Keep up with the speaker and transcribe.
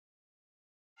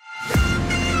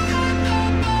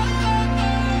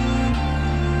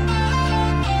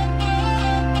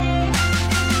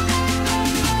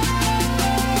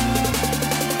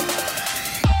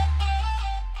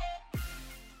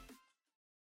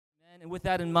And with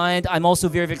that in mind, I'm also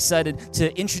very excited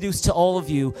to introduce to all of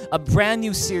you a brand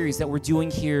new series that we're doing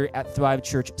here at Thrive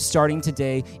Church starting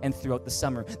today and throughout the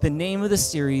summer. The name of the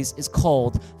series is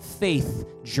called Faith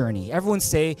Journey. Everyone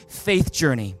say Faith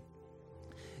Journey.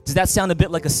 Does that sound a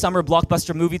bit like a summer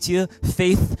blockbuster movie to you?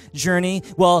 Faith Journey?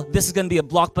 Well, this is going to be a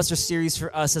blockbuster series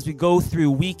for us as we go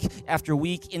through week after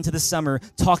week into the summer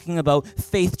talking about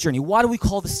Faith Journey. Why do we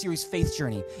call the series Faith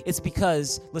Journey? It's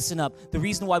because, listen up, the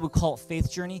reason why we call it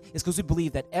Faith Journey is because we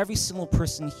believe that every single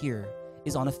person here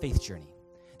is on a faith journey.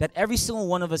 That every single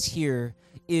one of us here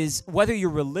is, whether you're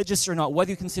religious or not,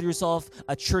 whether you consider yourself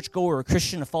a churchgoer, a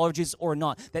Christian, a follower of Jesus or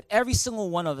not, that every single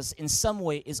one of us in some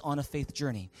way is on a faith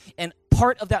journey. And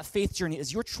part of that faith journey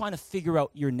is you're trying to figure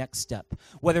out your next step,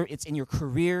 whether it's in your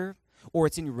career or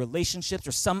it's in your relationships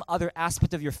or some other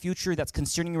aspect of your future that's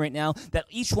concerning you right now, that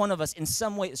each one of us in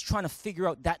some way is trying to figure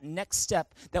out that next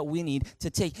step that we need to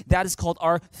take. That is called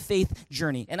our faith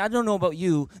journey. And I don't know about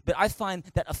you, but I find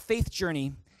that a faith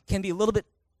journey can be a little bit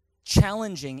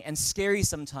challenging and scary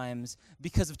sometimes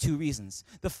because of two reasons.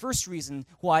 The first reason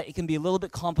why it can be a little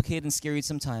bit complicated and scary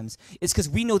sometimes is because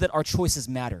we know that our choices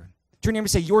matter. Turn to your neighbor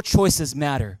and say, your choices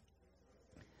matter.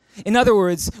 In other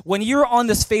words, when you're on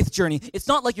this faith journey, it's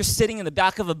not like you're sitting in the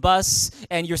back of a bus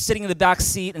and you're sitting in the back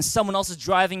seat and someone else is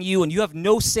driving you and you have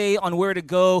no say on where to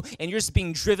go and you're just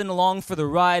being driven along for the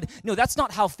ride. No, that's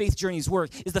not how faith journeys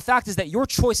work. The fact is that your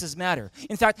choices matter.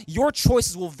 In fact, your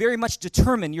choices will very much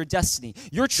determine your destiny.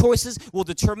 Your choices will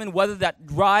determine whether that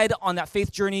ride on that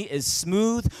faith journey is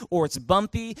smooth or it's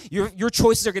bumpy. Your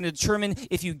choices are going to determine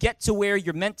if you get to where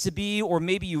you're meant to be, or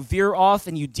maybe you veer off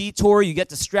and you detour, you get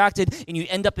distracted and you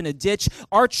end up in a ditch.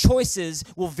 Our choices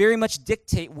will very much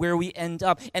dictate where we end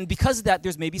up. And because of that,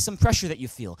 there's maybe some pressure that you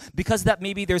feel. Because of that,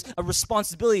 maybe there's a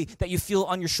responsibility that you feel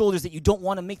on your shoulders that you don't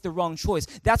want to make the wrong choice.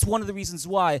 That's one of the reasons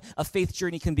why a faith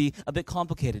journey can be a bit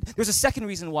complicated. There's a second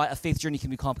reason why a faith journey can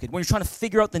be complicated. When you're trying to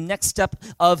figure out the next step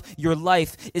of your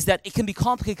life, is that it can be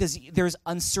complicated because there's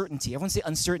uncertainty. Everyone say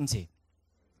uncertainty.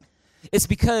 It's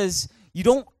because you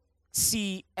don't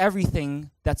see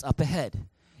everything that's up ahead.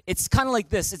 It's kind of like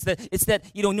this. It's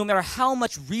that, no matter how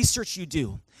much research you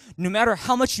do, no matter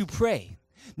how much you pray,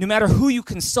 no matter who you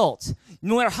consult,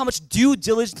 no matter how much due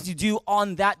diligence you do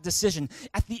on that decision,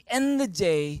 at the end of the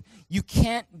day, you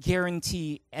can't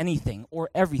guarantee anything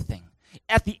or everything.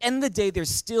 At the end of the day, there's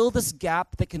still this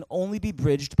gap that can only be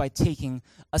bridged by taking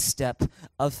a step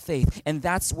of faith. And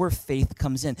that's where faith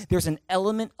comes in. There's an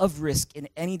element of risk in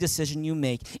any decision you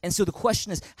make. And so the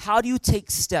question is, how do you take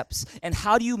steps and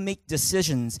how do you make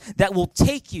decisions that will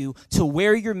take you to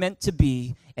where you're meant to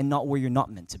be and not where you're not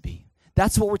meant to be?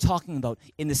 That's what we're talking about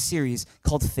in this series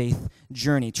called Faith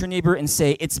Journey. Turn to your neighbor and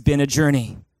say, it's been a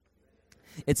journey.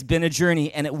 It's been a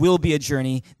journey, and it will be a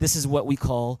journey. This is what we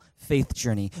call Faith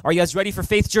Journey. Are you guys ready for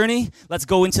Faith Journey? Let's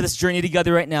go into this journey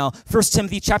together right now. 1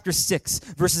 Timothy chapter 6,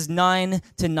 verses 9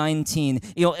 to 19.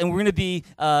 And we're going to be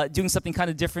doing something kind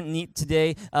of different and neat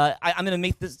today. I'm going to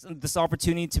make this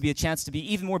opportunity to be a chance to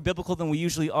be even more biblical than we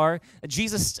usually are.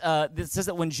 Jesus, it says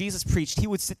that when Jesus preached, he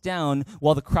would sit down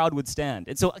while the crowd would stand.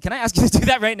 And so can I ask you to do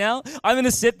that right now? I'm going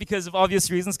to sit because of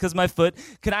obvious reasons, because of my foot.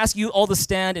 Can I ask you all to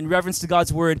stand in reverence to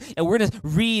God's word? And we're going to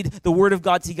read the word of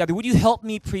God together. Would you help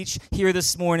me preach here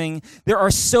this morning? There are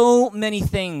so many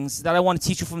things that I want to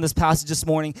teach you from this passage this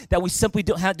morning that we simply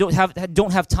don't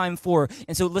have time for.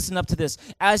 And so listen up to this.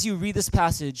 As you read this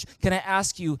passage, can I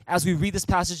ask you, as we read this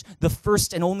passage the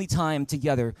first and only time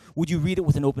together, would you read it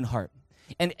with an open heart?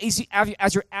 And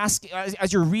as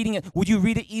you're reading it, would you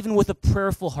read it even with a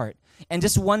prayerful heart? And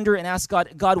just wonder and ask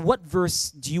God, what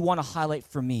verse do you want to highlight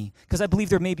for me? Because I believe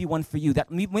there may be one for you that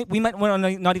we might want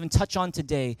to not even touch on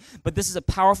today. But this is a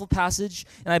powerful passage,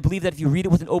 and I believe that if you read it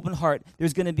with an open heart,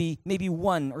 there's going to be maybe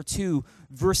one or two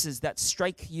verses that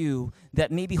strike you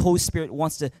that maybe Holy Spirit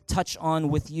wants to touch on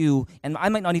with you. And I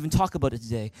might not even talk about it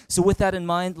today. So with that in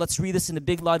mind, let's read this in a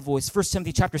big, loud voice. 1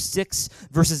 Timothy chapter 6,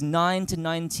 verses 9 to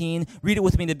 19. Read it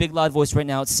with me in a big, loud voice right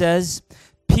now. It says,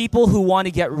 people who want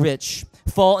to get rich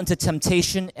fall into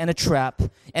temptation and a trap,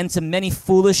 and to many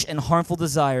foolish and harmful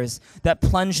desires that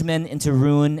plunge men into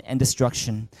ruin and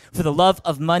destruction. For the love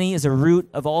of money is a root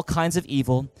of all kinds of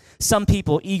evil. Some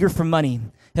people, eager for money,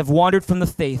 have wandered from the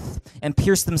faith and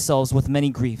pierced themselves with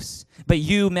many griefs. But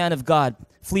you, man of God,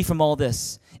 flee from all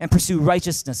this and pursue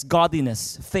righteousness,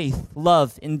 godliness, faith,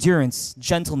 love, endurance,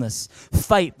 gentleness.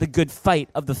 Fight the good fight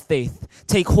of the faith.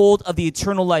 Take hold of the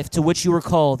eternal life to which you were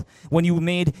called when you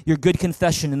made your good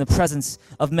confession in the presence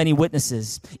of many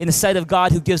witnesses, in the sight of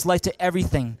God who gives life to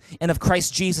everything, and of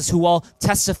Christ Jesus, who, while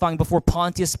testifying before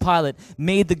Pontius Pilate,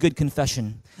 made the good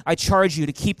confession. I charge you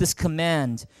to keep this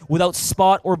command without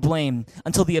spot or blame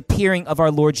until the appearing of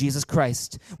our Lord Jesus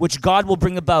Christ, which God will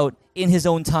bring about in his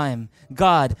own time.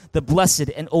 God, the blessed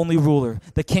and only ruler,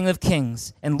 the King of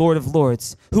kings and Lord of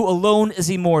lords, who alone is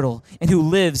immortal and who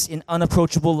lives in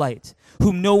unapproachable light,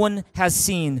 whom no one has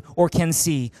seen or can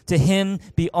see. To him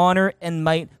be honor and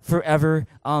might forever.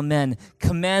 Amen.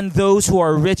 Command those who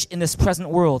are rich in this present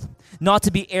world not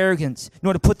to be arrogant,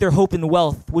 nor to put their hope in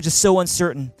wealth, which is so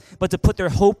uncertain, but to put their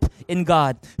hope in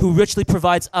God, who richly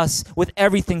provides us with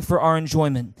everything for our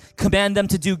enjoyment. Command them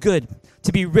to do good,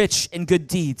 to be rich in good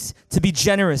deeds, to be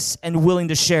generous and willing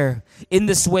to share. In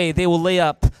this way, they will lay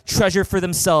up treasure for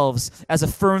themselves as a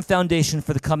firm foundation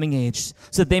for the coming age,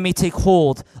 so that they may take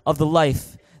hold of the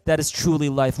life that is truly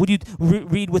life. Would you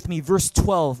read with me verse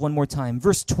 12 one more time?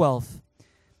 Verse 12.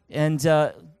 And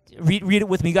read it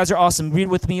with me. You guys are awesome. Read it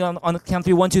with me on count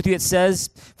 3. 1, 2, 3. It says,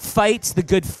 fight the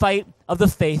good fight of the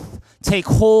faith. Take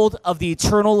hold of the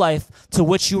eternal life to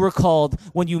which you were called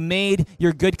when you made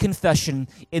your good confession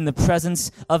in the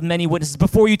presence of many witnesses.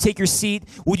 Before you take your seat,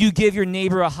 would you give your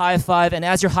neighbor a high five? And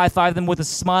as you high five them with a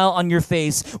smile on your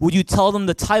face, would you tell them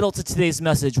the title to today's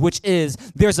message, which is,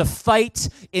 There's a Fight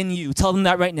in You. Tell them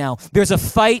that right now. There's a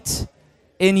fight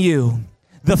in you.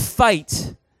 The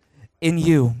fight in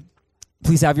you.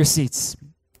 Please have your seats.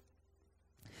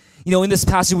 You know, in this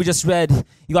passage we just read,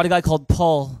 you got a guy called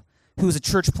Paul, who was a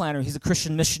church planner. He's a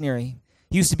Christian missionary.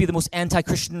 He used to be the most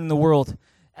anti-Christian in the world,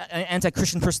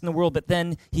 anti-Christian person in the world, but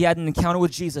then he had an encounter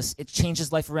with Jesus. It changed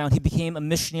his life around. He became a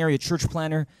missionary, a church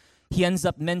planner. He ends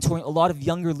up mentoring a lot of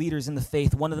younger leaders in the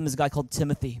faith. One of them is a guy called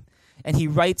Timothy. And he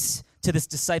writes to this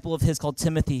disciple of his called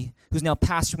Timothy, who's now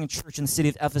pastoring a church in the city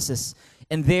of Ephesus.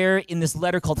 And there, in this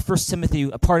letter called 1 Timothy,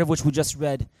 a part of which we just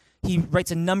read, he writes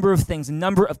a number of things, a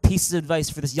number of pieces of advice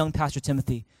for this young pastor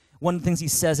Timothy. One of the things he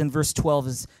says in verse 12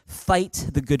 is, fight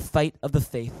the good fight of the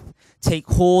faith. Take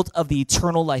hold of the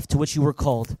eternal life to which you were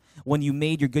called when you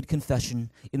made your good confession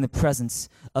in the presence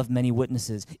of many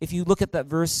witnesses. If you look at that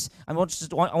verse, I want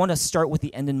to start with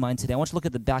the end in mind today. I want you to look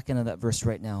at the back end of that verse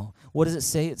right now. What does it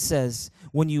say? It says,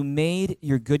 when you made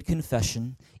your good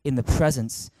confession in the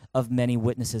presence of many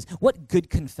witnesses. What good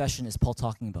confession is Paul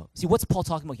talking about? See, what's Paul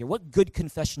talking about here? What good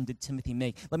confession did Timothy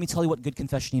make? Let me tell you what good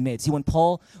confession he made. See, when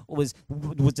Paul was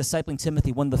discipling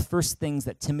Timothy, one of the first things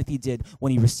that Timothy did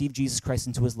when he received Jesus Christ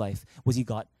into his life was he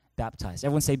got baptized.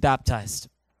 Everyone say baptized.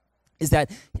 Is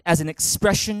that as an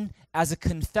expression, as a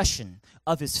confession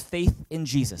of his faith in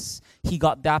Jesus. He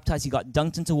got baptized, he got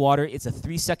dunked into water. It's a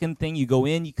 3-second thing. You go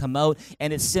in, you come out,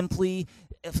 and it's simply,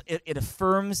 it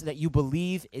affirms that you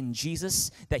believe in Jesus,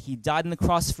 that he died on the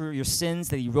cross for your sins,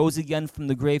 that he rose again from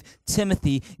the grave.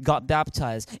 Timothy got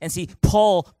baptized. And see,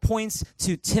 Paul points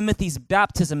to Timothy's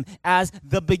baptism as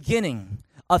the beginning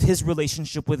of his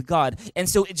relationship with God. And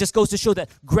so it just goes to show that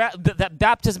that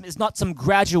baptism is not some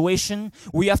graduation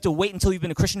where you have to wait until you've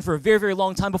been a Christian for a very, very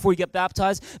long time before you get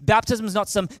baptized. Baptism is not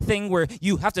something where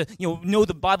you have to know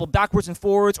the Bible backwards and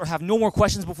forwards or have no more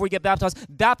questions before you get baptized.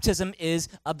 Baptism is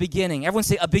a beginning. Everyone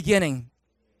say a beginning.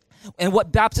 And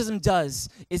what baptism does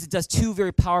is it does two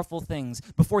very powerful things.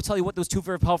 Before I tell you what those two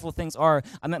very powerful things are,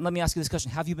 let me ask you this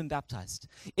question. Have you been baptized?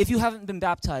 If you haven't been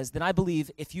baptized, then I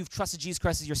believe if you've trusted Jesus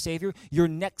Christ as your Savior, your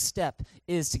next step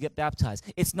is to get baptized.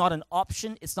 It's not an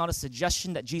option. It's not a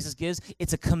suggestion that Jesus gives.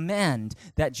 It's a command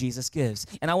that Jesus gives.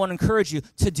 And I want to encourage you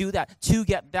to do that, to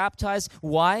get baptized.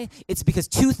 Why? It's because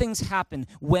two things happen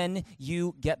when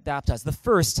you get baptized. The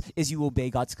first is you obey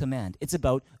God's command. It's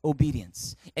about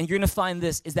obedience. And you're going to find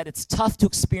this is that it's tough to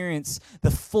experience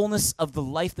the fullness of the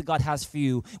life that God has for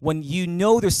you when you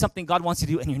know there's something God wants you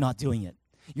to do and you're not doing it.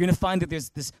 You're going to find that there's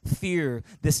this fear,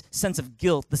 this sense of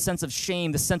guilt, the sense of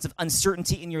shame, the sense of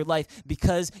uncertainty in your life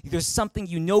because there's something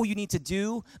you know you need to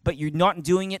do, but you're not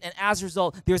doing it. And as a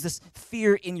result, there's this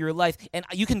fear in your life. And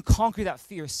you can conquer that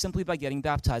fear simply by getting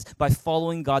baptized, by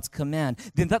following God's command.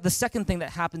 Then the second thing that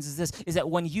happens is this, is that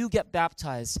when you get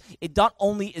baptized, it not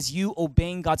only is you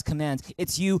obeying God's commands,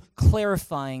 it's you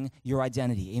clarifying your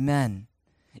identity. Amen.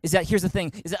 is that, here's the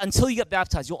thing, is that until you get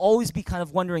baptized, you'll always be kind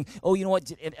of wondering, oh, you know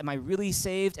what, am I really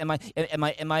saved? Am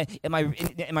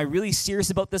I really serious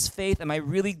about this faith?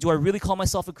 Do I really call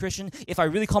myself a Christian? If I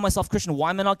really call myself a Christian, why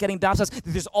am I not getting baptized?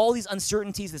 There's all these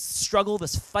uncertainties, this struggle,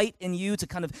 this fight in you to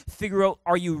kind of figure out,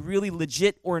 are you really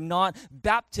legit or not?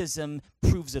 Baptism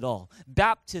proves it all.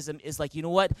 Baptism is like, you know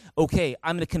what? Okay,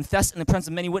 I'm going to confess in the presence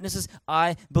of many witnesses,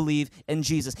 I believe in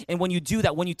Jesus. And when you do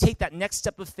that, when you take that next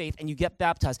step of faith and you get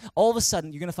baptized, all of a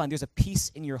sudden you're going to find there's a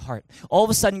peace in your heart. All of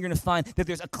a sudden you're going to find that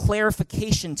there's a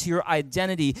clarification to your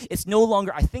identity. It's no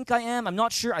longer, I think I am, I'm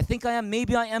not sure, I think I am,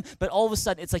 maybe I am, but all of a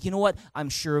sudden it's like, you know what? I'm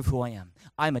sure of who I am.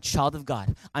 I'm a child of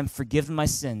God. I'm forgiven my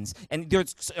sins. And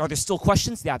are there still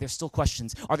questions? Yeah, there's still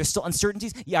questions. Are there still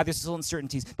uncertainties? Yeah, there's still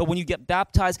uncertainties. But when you get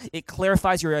baptized, it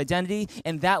clarifies your identity,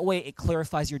 and that way it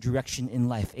clarifies your direction in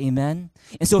life. Amen?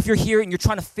 And so if you're here and you're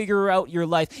trying to figure out your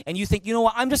life, and you think, you know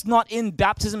what, I'm just not in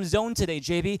baptism zone today,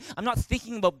 JB. I'm not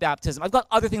thinking about baptism. I've got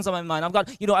other things on my mind.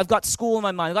 I've got school on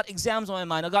my mind. I've got exams on my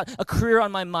mind. I've got a career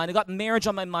on my mind. I've got marriage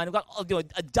on my mind. I've got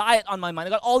a diet on my mind.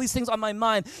 I've got all these things on my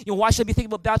mind. Why should I be thinking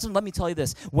about baptism? Let me tell you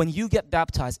this. When you get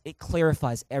baptized, it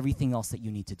clarifies everything else that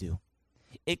you need to do.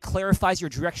 It clarifies your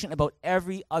direction about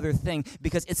every other thing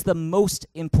because it's the most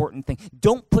important thing.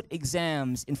 Don't put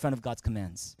exams in front of God's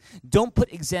commands. Don't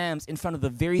put exams in front of the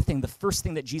very thing, the first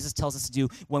thing that Jesus tells us to do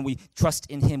when we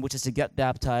trust in him, which is to get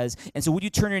baptized. And so would you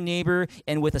turn your neighbor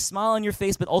and with a smile on your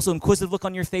face, but also inquisitive look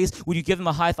on your face, would you give him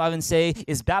a high five and say,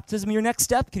 is baptism your next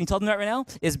step? Can you tell them that right now?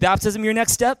 Is baptism your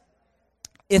next step?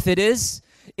 If it is,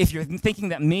 if you're thinking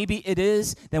that maybe it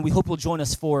is, then we hope you'll join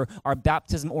us for our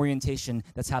baptism orientation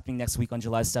that's happening next week on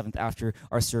July 7th after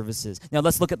our services. Now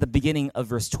let's look at the beginning of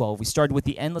verse 12. We started with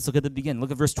the end. Let's look at the beginning.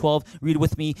 Look at verse 12. Read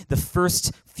with me the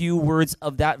first few words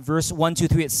of that verse. 1, 2,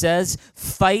 3. It says,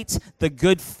 fight the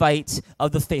good fight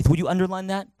of the faith. Would you underline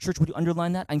that? Church, would you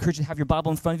underline that? I encourage you to have your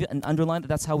Bible in front of you and underline that.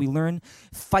 That's how we learn.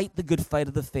 Fight the good fight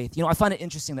of the faith. I find it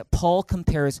interesting that Paul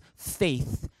compares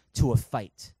faith to a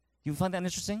fight. You find that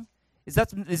interesting? Is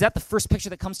that the first picture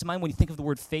that comes to mind when you think of the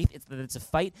word faith? It's that it's a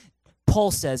fight.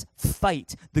 Paul says,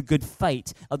 fight the good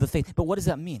fight of the faith. But what does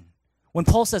that mean? When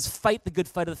Paul says, fight the good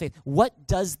fight of the faith, what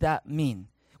does that mean?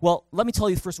 Well, let me tell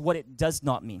you first what it does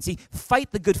not mean. See,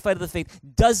 fight the good fight of the faith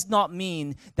does not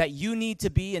mean that you need to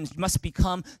be and must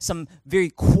become some very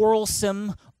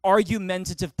quarrelsome,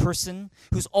 argumentative person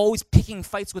who's always picking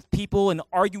fights with people and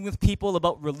arguing with people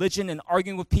about religion and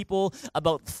arguing with people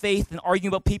about faith and arguing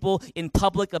about people in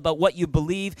public about what you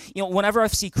believe. Whenever I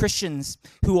see Christians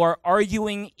who are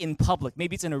arguing in public,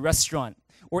 maybe it's in a restaurant,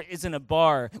 or it's in a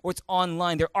bar, or it's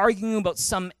online. They're arguing about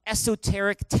some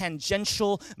esoteric,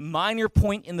 tangential, minor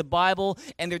point in the Bible,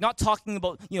 and they're not talking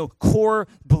about, core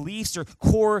beliefs or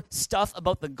core stuff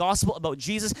about the gospel, about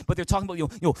Jesus, but they're talking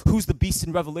about, who's the beast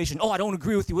in Revelation? Oh, I don't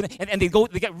agree with you. And they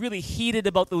get really heated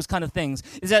about those kind of things.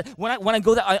 Is that when I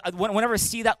go that, whenever I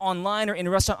see that online or in a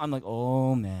restaurant, I'm like,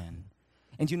 oh, man.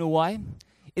 And do you know why?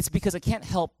 It's because I can't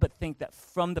help but think that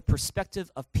from the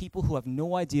perspective of people who have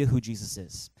no idea who Jesus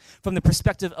is, from the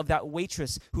perspective of that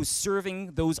waitress who's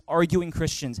serving those arguing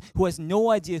Christians, who has no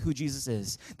idea who Jesus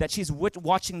is, that she's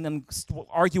watching them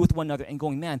argue with one another and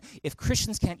going, man, if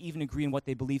Christians can't even agree in what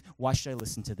they believe, why should I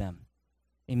listen to them?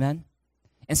 Amen?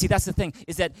 And see, that's the thing,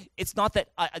 is that it's not that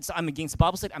I'm against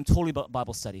Bible study. I'm totally about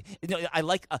Bible study. I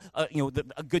like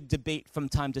a good debate from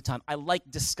time to time. I like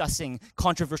discussing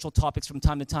controversial topics from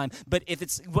time to time. But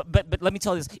but let me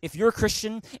tell you this: if you're a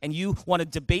Christian and you want to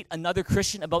debate another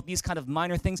Christian about these kind of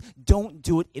minor things, don't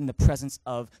do it in the presence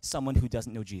of someone who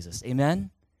doesn't know Jesus.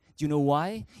 Amen? Do you know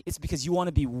why? It's because you want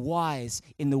to be wise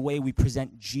in the way we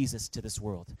present Jesus to this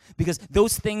world. Because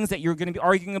those things that you're going to be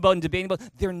arguing about and debating about,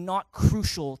 they're not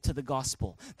crucial to the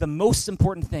gospel. The most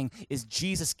important thing is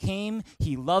Jesus came,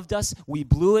 he loved us, we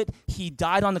blew it, he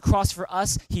died on the cross for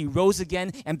us, he rose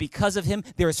again, and because of him,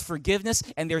 there is forgiveness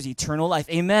and there's eternal life.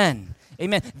 Amen.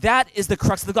 Amen. That is the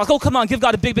crux of the gospel. Oh, come on, give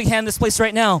God a big, big hand in this place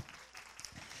right now.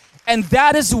 And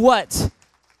that is what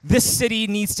this city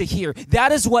needs to hear.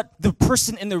 That is what the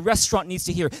person in the restaurant needs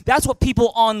to hear. That's what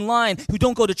people online who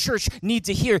don't go to church need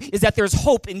to hear, is that there's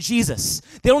hope in Jesus.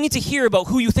 They don't need to hear about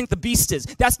who you think the beast is.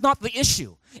 That's not the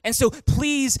issue. And so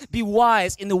please be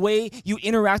wise in the way you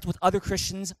interact with other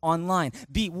Christians online.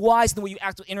 Be wise in the way you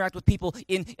interact with people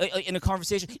in a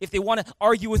conversation. If they want to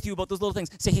argue with you about those little things,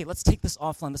 say, hey, let's take this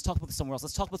offline. Let's talk about this somewhere else.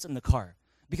 Let's talk about this in the car.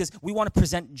 because we want to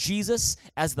present Jesus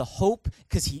as the hope,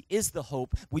 because he is the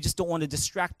hope. We just don't want to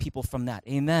distract people from that.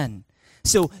 Amen.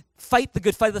 So fight the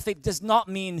good fight of the faith does not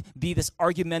mean be this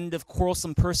argumentative,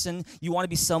 quarrelsome person. You want to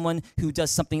be someone who does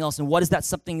something else. And what is that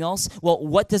something else? Well,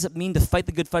 what does it mean to fight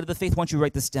the good fight of the faith? Why don't you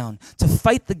write this down? To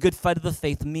fight the good fight of the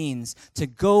faith means to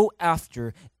go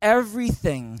after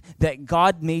everything that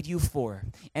God made you for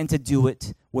and to do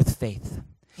it with faith.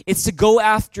 It's to go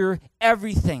after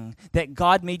everything that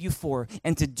God made you for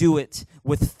and to do it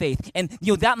with faith. And,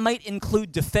 that might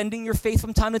include defending your faith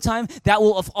from time to time. That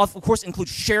will, of course, include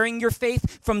sharing your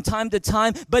faith from time to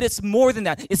time. But it's more than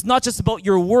that. It's not just about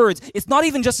your words. It's not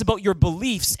even just about your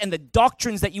beliefs and the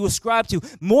doctrines that you ascribe to.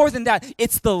 More than that,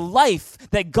 it's the life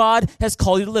that God has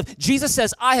called you to live. Jesus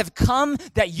says, I have come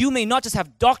that you may not just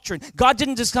have doctrine. God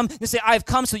didn't just come and say, I have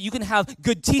come so you can have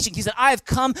good teaching. He said, I have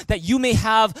come that you may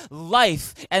have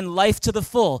life and life to the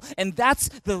full. And that's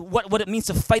what it means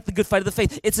to fight the good fight of the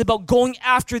faith. It's about going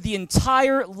after the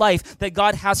entire life that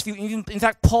God has for you. In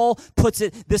fact, Paul puts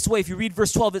it this way. If you read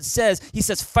verse 12, he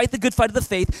says, fight the good fight of the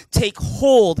faith, take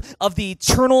hold of the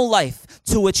eternal life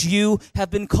to which you have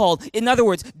been called. In other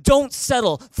words, don't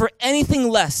settle for anything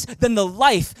less than the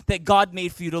life that God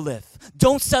made for you to live.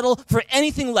 Don't settle for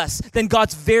anything less than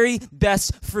God's very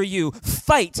best for you.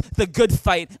 Fight the good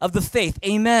fight of the faith.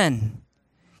 Amen.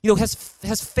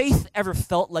 Has faith ever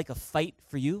felt like a fight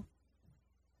for you?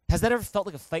 Has that ever felt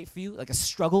like a fight for you, like a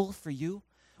struggle for you?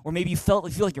 Or maybe you feel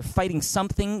like you're fighting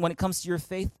something when it comes to your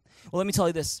faith? Well, let me tell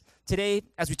you this. Today,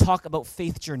 as we talk about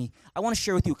faith journey, I want to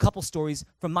share with you a couple stories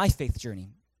from my faith journey.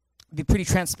 Be pretty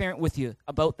transparent with you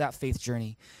about that faith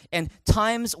journey. And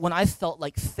times when I felt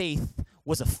like faith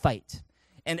was a fight.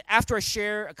 And after I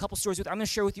share a couple stories with you, I'm going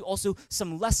to share with you also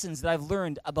some lessons that I've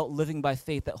learned about living by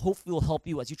faith that hopefully will help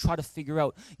you as you try to figure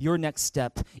out your next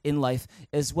step in life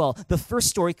as well. The first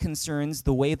story concerns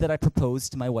the way that I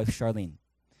proposed to my wife, Charlene.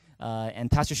 And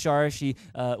Pastor Shar, she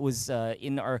was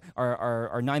in our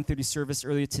 9:30 service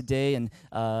earlier today, and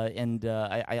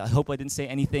I hope I didn't say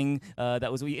anything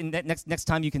that was. Next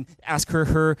time you can ask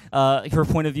her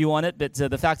point of view on it. But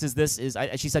the fact is,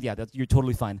 she said, yeah, you're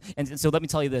totally fine. And so let me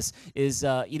tell you this: is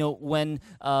when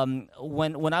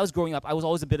I was growing up, I was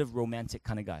always a bit of a romantic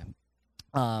kind of guy.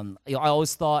 I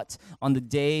always thought on the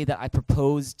day that I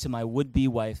proposed to my would-be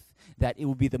wife that it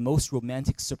would be the most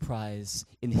romantic surprise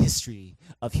in the history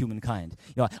of humankind.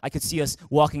 I could see us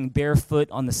walking barefoot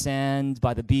on the sand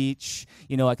by the beach.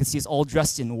 I could see us all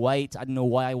dressed in white. I don't know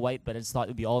why white, but I just thought it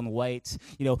would be all in white.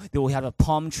 Then we had a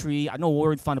palm tree. I don't know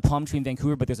where we'd find a palm tree in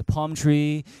Vancouver, but there's a palm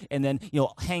tree. And then,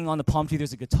 hanging on the palm tree,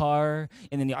 there's a guitar.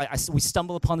 And then we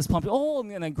stumble upon this palm tree. Oh,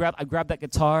 and I grab that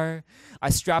guitar. I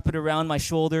strap it around my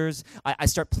shoulders. I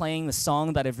start playing the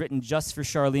song that I've written just for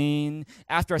Charlene.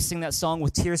 After I sing that song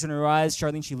with tears in her eyes,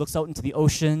 Charlene, she looks out into the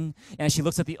ocean, and as she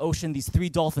looks at the ocean, these 3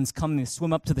 dolphins come and they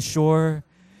swim up to the shore,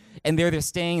 and they're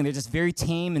staying, and they're just very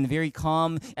tame and very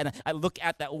calm. And I look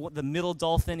at the middle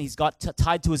dolphin. He's got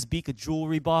tied to his beak a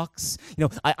jewelry box.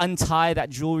 I untie that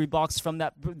jewelry box from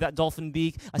that dolphin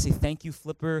beak. I say, thank you,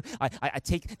 Flipper. I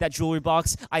take that jewelry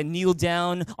box. I kneel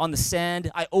down on the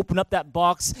sand. I open up that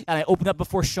box, and I open up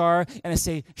before Char, and I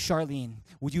say, Charlene,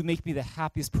 would you make me the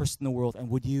happiest person in the world, and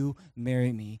would you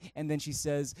marry me? And then she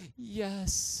says,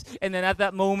 yes. And then at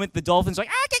that moment, the dolphin's like,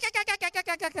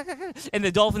 and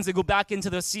the dolphins, they go back into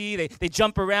the sea. They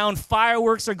jump around.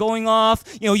 Fireworks are going off.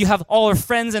 You have all our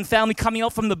friends and family coming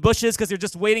out from the bushes because they're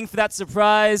just waiting for that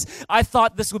surprise. I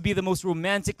thought this would be the most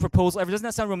romantic proposal ever. Doesn't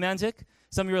that sound romantic?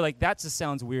 Some of you are like, that just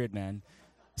sounds weird, man.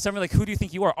 Some are like, who do you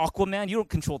think you are, Aquaman? You don't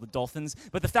control the dolphins.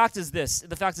 But the fact is this.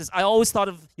 The fact is, I always thought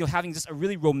of having just a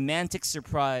really romantic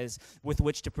surprise with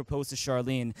which to propose to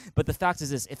Charlene. But the fact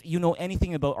is this. If you know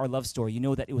anything about our love story, you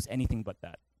know that it was anything but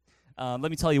that.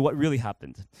 Let me tell you what really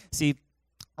happened. See,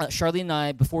 Charlene and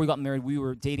I, before we got married, we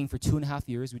were dating for 2.5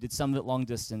 years. We did some of it long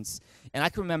distance. And I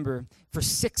can remember for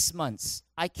 6 months,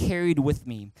 I carried with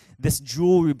me this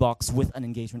jewelry box with an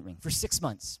engagement ring. For 6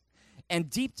 months. And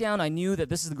deep down, I knew that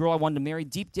this is the girl I wanted to marry.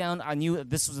 Deep down, I knew that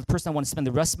this was the person I wanted to spend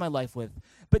the rest of my life with.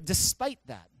 But despite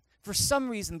that, for some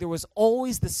reason, there was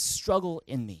always this struggle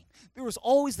in me. There was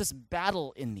always this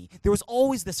battle in me. There was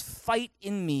always this fight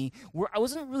in me where I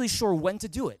wasn't really sure when to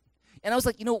do it. And I was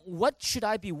like, what should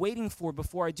I be waiting for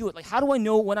before I do it? Like, how do I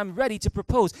know when I'm ready to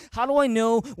propose? How do I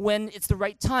know when it's the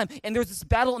right time? And there's this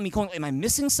battle in me going, am I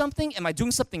missing something? Am I doing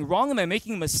something wrong? Am I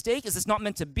making a mistake? Is this not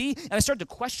meant to be? And I started to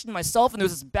question myself, and there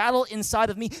was this battle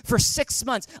inside of me. For 6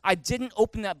 months, I didn't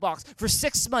open that box. For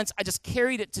 6 months, I just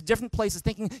carried it to different places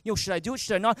thinking, should I do it?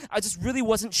 Should I not? I just really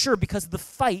wasn't sure because of the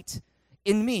fight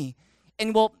in me.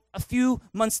 And well, a few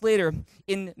months later,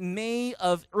 in May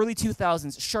of early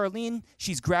 2000s, Charlene,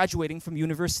 she's graduating from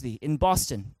university in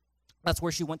Boston. That's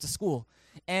where she went to school.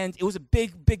 And it was a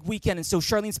big, big weekend. And so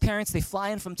Charlene's parents, they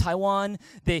fly in from Taiwan.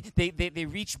 They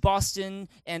reach Boston,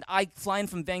 and I fly in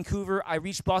from Vancouver. I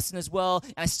reached Boston as well.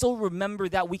 And I still remember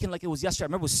that weekend like it was yesterday. I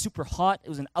remember it was super hot. It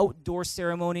was an outdoor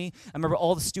ceremony. I remember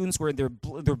all the students were in their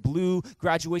blue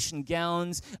graduation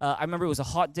gowns. I remember it was a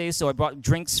hot day, so I brought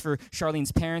drinks for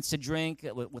Charlene's parents to drink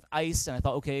with ice. And I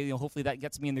thought, okay, hopefully that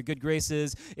gets me in their good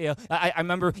graces. I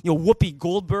remember, Whoopi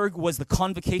Goldberg was the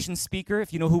convocation speaker.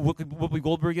 If you know who Whoopi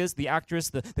Goldberg is, the actress,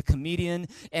 the comedian,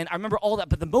 and I remember all that,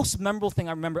 but the most memorable thing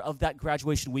I remember of that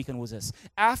graduation weekend was this.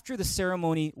 After the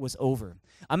ceremony was over,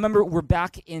 I remember we're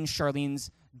back in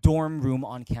Charlene's dorm room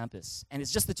on campus, and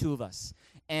it's just the two of us.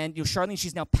 And Charlene,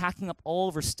 she's now packing up all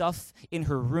of her stuff in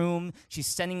her room. She's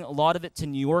sending a lot of it to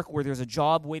New York, where there's a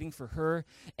job waiting for her.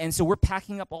 And so we're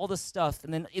packing up all this stuff.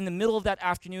 And then in the middle of that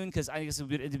afternoon, because I guess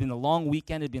it had been a long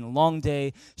weekend, it had been a long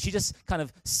day, she just kind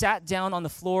of sat down on the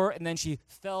floor, and then she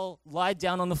lied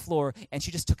down on the floor, and she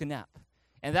just took a nap.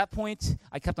 And at that point,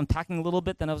 I kept unpacking a little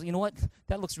bit. Then I was, you know what?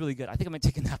 That looks really good. I think I might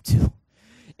take a nap too.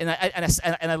 And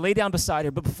I lay down beside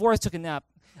her. But before I took a nap,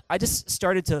 I just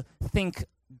started to think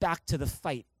back to the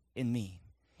fight in me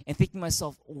and thinking to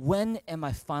myself, when am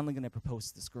I finally going to propose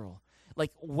to this girl?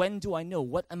 Like, when do I know?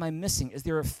 What am I missing? Is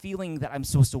there a feeling that I'm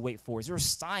supposed to wait for? Is there a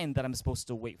sign that I'm supposed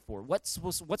to wait for? What's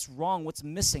wrong? What's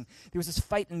missing? There was this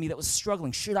fight in me that was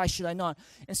struggling. Should I not?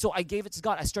 And so I gave it to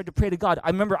God. I started to pray to God. I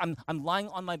remember I'm lying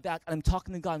on my back and I'm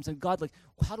talking to God. I'm saying, God, like,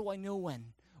 how do I know when?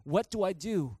 What do I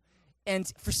do?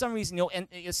 And for some reason,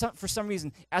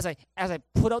 as I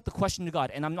put out the question to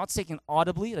God, and I'm not saying it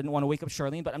audibly, I didn't want to wake up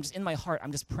Charlene, but I'm just in my heart,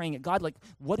 I'm just praying it. God, like,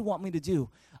 what do you want me to do?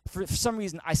 For some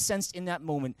reason, I sensed in that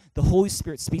moment, the Holy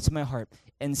Spirit speak to my heart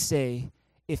and say,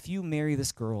 if you marry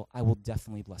this girl, I will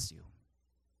definitely bless you.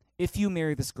 If you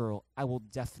marry this girl, I will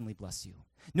definitely bless you.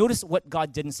 Notice what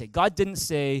God didn't say. God didn't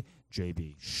say,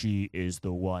 JB, she is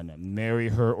the one. Marry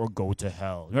her or go to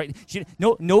hell. Right?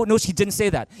 No, she didn't say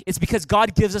that. It's because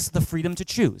God gives us the freedom to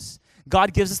choose.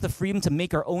 God gives us the freedom to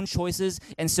make our own choices.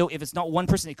 And so if it's not one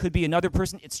person, it could be another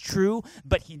person. It's true.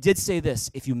 But he did say this,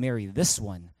 if you marry this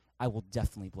one, I will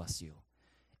definitely bless you.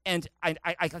 And I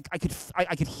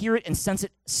could hear it and sense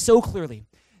it so clearly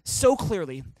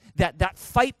that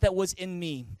fight that was in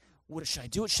me, should I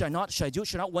do it? Should I not? Should I do it?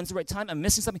 Should I not? When's the right time? I'm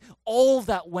missing something. All of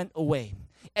that went away.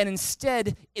 And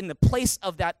instead, in the place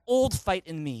of that old fight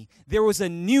in me, there was a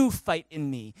new fight in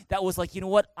me that was like, you know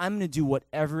what? I'm going to do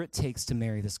whatever it takes to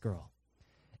marry this girl.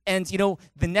 And,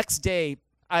 the next day,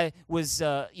 I was,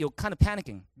 kind of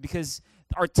panicking because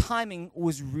our timing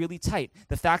was really tight.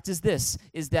 The fact is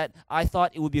that I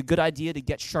thought it would be a good idea to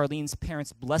get Charlene's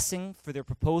parents' blessing for their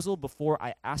proposal before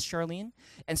I asked Charlene.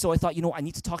 And so I thought, I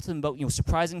need to talk to them about,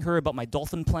 surprising her about my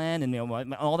dolphin plan and,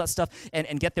 all that stuff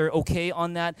and get their okay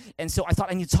on that. And so I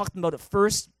thought I need to talk to them about it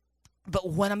first.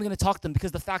 But when I'm going to talk to them,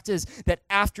 because the fact is that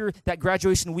after that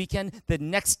graduation weekend, the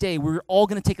next day, we were all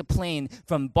going to take a plane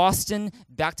from Boston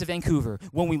back to Vancouver.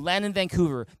 When we land in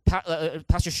Vancouver,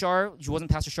 Pastor Shar, she wasn't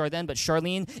Pastor Shar then, but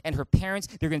Charlene and her parents,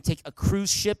 they're going to take a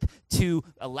cruise ship to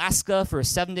Alaska for a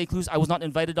 7-day cruise. I was not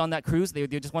invited on that cruise. They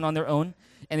just went on their own,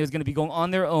 and they was going to be going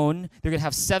on their own. They're going to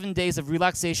have 7 days of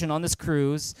relaxation on this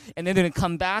cruise, and then they're going to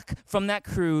come back from that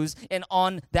cruise, and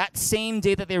on that same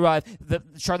day that they arrive,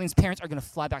 Charlene's parents are going to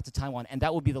fly back to Taiwan. And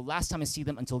that will be the last time I see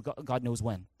them until God knows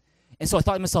when. And so I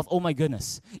thought to myself, oh my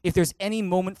goodness, if there's any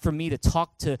moment for me to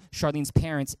talk to Charlene's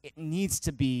parents, it needs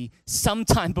to be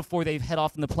sometime before they head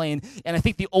off in the plane. And I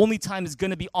think the only time is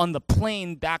going to be on the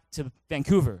plane back to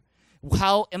Vancouver.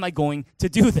 How am I going to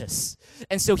do this?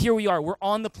 And so here we are. We're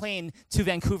on the plane to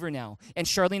Vancouver now. And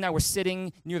Charlene and I were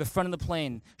sitting near the front of the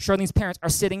plane. Charlene's parents are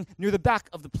sitting near the back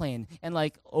of the plane. And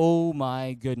like, oh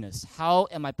my goodness, how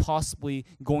am I possibly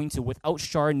going to, without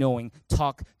Char knowing,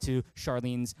 talk to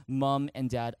Charlene's mom and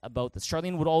dad about this?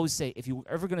 Charlene would always say, if you're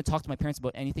ever going to talk to my parents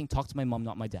about anything, talk to my mom,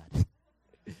 not my dad.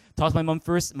 Talk to my mom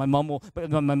first. My mom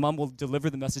will deliver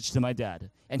the message to my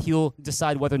dad, and he'll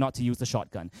decide whether or not to use the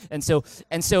shotgun. And so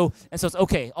it's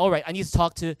okay. All right, I need to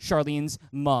talk to Charlene's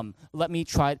mom. Let me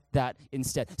try that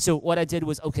instead. So what I did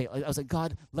was, okay, I was like,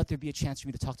 God, let there be a chance for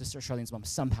me to talk to Charlene's mom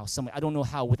somehow, some way. I don't know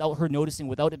how, without her noticing,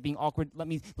 without it being awkward.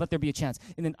 Let there be a chance.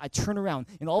 And then I turn around,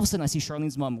 and all of a sudden I see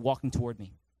Charlene's mom walking toward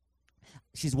me.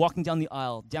 She's walking down the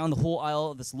aisle, down the whole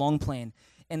aisle of this long plane.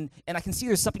 And I can see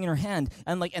there's something in her hand,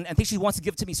 and I think she wants to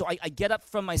give it to me. So I get up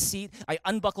from my seat, I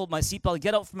unbuckle my seatbelt, I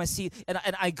get out from my seat, and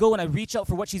I go and I reach out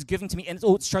for what she's giving to me, and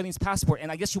it's Charlene's passport. And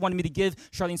I guess she wanted me to give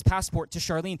Charlene's passport to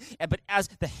Charlene. But as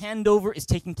the handover is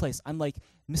taking place, I'm like,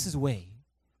 Mrs. Way,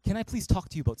 can I please talk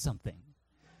to you about something?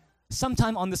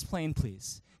 sometime on this plane,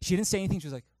 please. She didn't say anything. She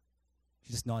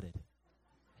just nodded.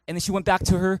 And then she went back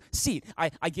to her seat.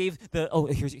 I gave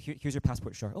here's your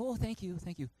passport, Char. Oh, thank you.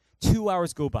 2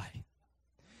 hours go by.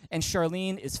 And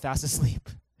Charlene is fast asleep.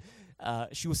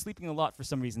 She was sleeping a lot for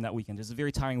some reason that weekend. It was a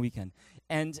very tiring weekend.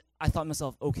 And I thought to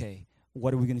myself, okay,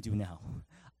 what are we going to do now?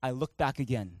 I look back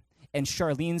again, and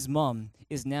Charlene's mom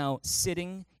is now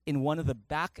sitting in one of the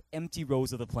back empty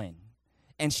rows of the plane.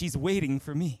 And she's waiting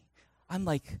for me. I'm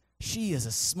like, she is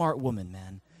a smart woman,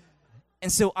 man.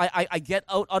 And so I get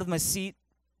out of my seat.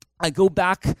 I go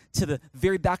back to the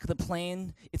very back of the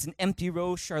plane. It's an empty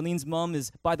row. Charlene's mom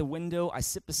is by the window. I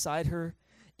sit beside her.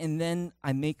 And then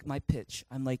I make my pitch.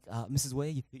 I'm like, Mrs.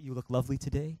 Wei, you look lovely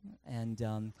today. And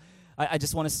I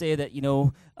just want to say that,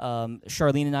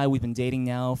 Charlene and I, we've been dating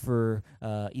now for,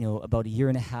 about a year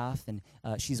and a half. And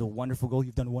she's a wonderful girl.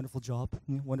 You've done a wonderful job.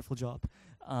 Wonderful job.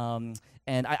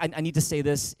 And I need to say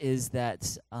this is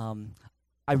that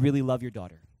I really love your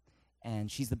daughter.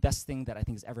 And she's the best thing that I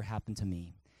think has ever happened to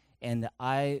me. And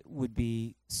I would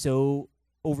be so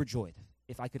overjoyed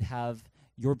if I could have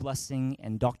your blessing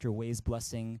and Dr. Wei's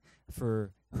blessing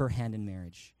for her hand in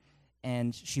marriage.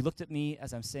 And she looked at me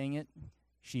as I'm saying it.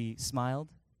 She smiled.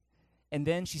 And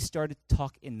then she started to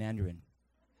talk in Mandarin.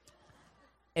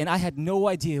 And I had no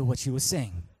idea what she was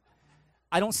saying.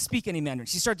 I don't speak any Mandarin.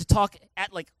 She started to talk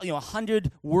at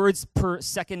 100 words per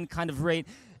second kind of rate.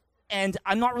 And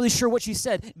I'm not really sure what she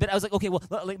said, but I was like, okay, well,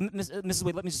 Mrs.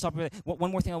 Wade, let me just stop.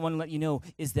 One more thing I want to let you know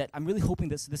is that I'm really hoping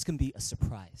this can be a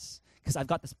surprise. Because I've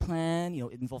got this plan,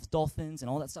 it involves dolphins and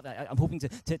all that stuff. I'm hoping to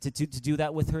do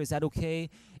that with her. Is that okay?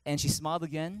 And she smiled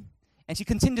again. And she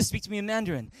continued to speak to me in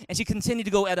Mandarin. And she continued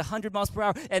to go at 100 miles per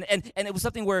hour. And it was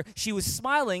something where she was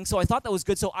smiling, so I thought that was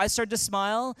good. So I started to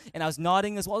smile, and I was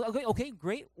nodding as well. Okay,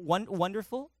 great,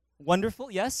 wonderful.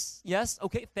 Wonderful. Yes.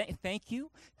 Okay. Thank you.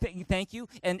 Thank you.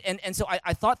 And so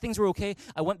I thought things were okay.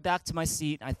 I went back to my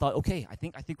seat. And I thought, okay, I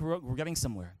think we're getting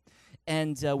somewhere.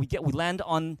 And we land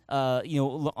on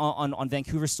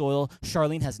Vancouver soil.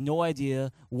 Charlene has no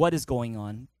idea what is going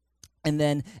on. And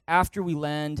then after we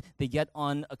land, they get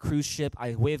on a cruise ship.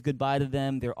 I wave goodbye to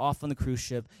them. They're off on the cruise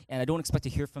ship, and I don't expect to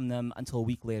hear from them until a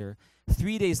week later.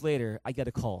 3 days later, I get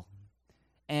a call,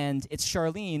 and it's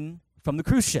Charlene from the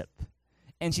cruise ship.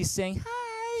 And she's saying,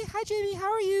 hi, JB,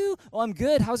 how are you? Oh, I'm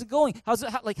good. How's it going? How's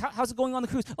it going on the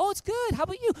cruise? Oh, it's good. How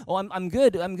about you? Oh, I'm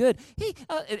good. Hey,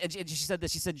 and she said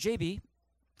this. She said, JB,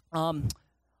 are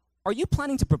you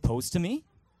planning to propose to me?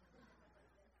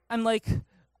 I'm like,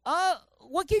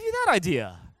 what gave you that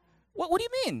idea? What do you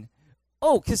mean?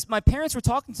 Oh, because my parents were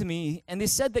talking to me, and they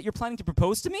said that you're planning to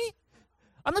propose to me?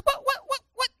 I'm like, what do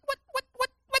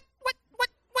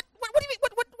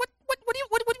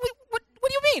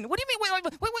you mean? Well,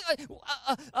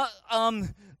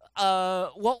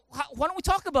 why don't we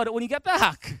talk about it when you get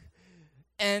back?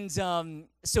 And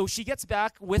so she gets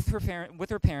back with her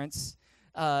parents,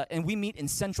 and we meet in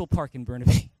Central Park in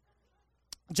Burnaby.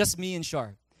 Just me and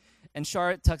Char. And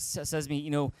Char says to me,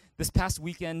 this past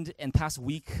weekend and past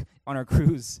week on our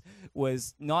cruise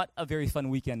was not a very fun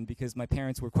weekend because my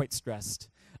parents were quite stressed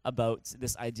about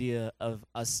this idea of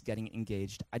us getting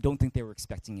engaged. I don't think they were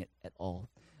expecting it at all.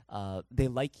 They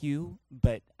like you,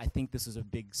 but I think this was a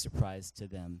big surprise to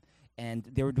them. And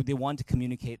they wanted to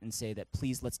communicate and say that,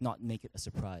 please, let's not make it a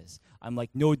surprise. I'm like,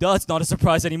 no, it's not a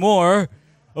surprise anymore.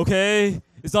 Okay?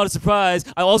 It's not a surprise.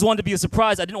 I always wanted to be a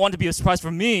surprise. I didn't want it to be a surprise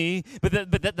for me, but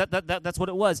that's what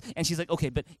it was. And she's like,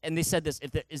 okay, and they said this,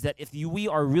 if we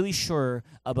are really sure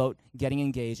about getting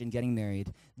engaged and getting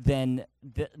married, then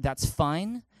that's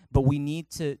fine, but we need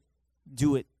to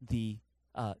do it the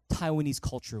Taiwanese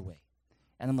culture way.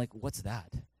 And I'm like, what's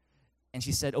that? And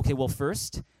she said, okay, well,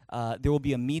 first, there will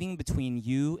be a meeting between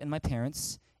you and my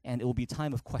parents, and it will be a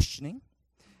time of questioning.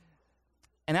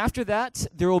 And after that,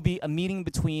 there will be a meeting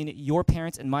between your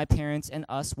parents and my parents and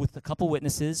us with a couple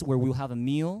witnesses where we'll have a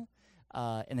meal,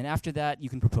 and then after that, you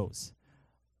can propose.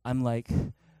 I'm like,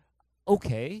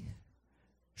 okay,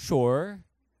 sure,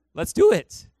 let's do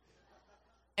it.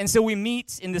 And so we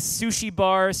meet in this sushi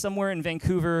bar somewhere in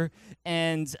Vancouver,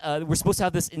 and we're supposed to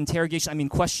have this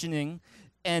questioning,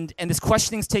 and this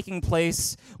questioning's taking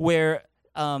place where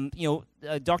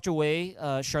Dr. Wei,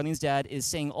 Charlene's dad, is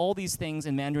saying all these things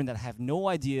in Mandarin that I have no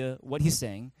idea what he's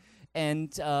saying,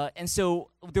 and so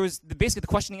there was basically the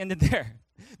questioning ended there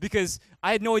because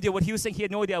I had no idea what he was saying, he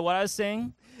had no idea what I was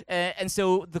saying, and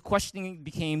so the questioning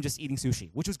became just eating sushi,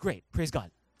 which was great, praise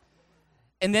God.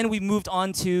 And then we moved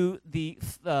on to the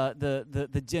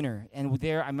dinner, and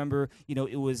there I remember,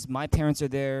 it was my parents are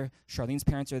there, Charlene's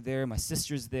parents are there, my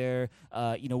sister's there.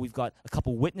 We've got a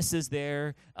couple witnesses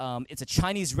there. It's a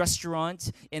Chinese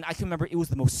restaurant, and I can remember it was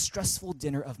the most stressful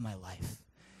dinner of my life.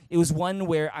 It was one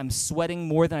where I'm sweating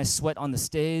more than I sweat on the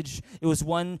stage. It was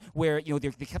one where,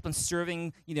 they kept on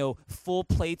serving, full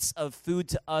plates of food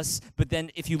to us. But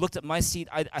then if you looked at my seat,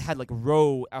 I had like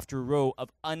row after row of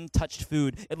untouched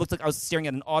food. It looked like I was staring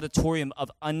at an auditorium of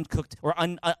uncooked or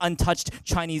untouched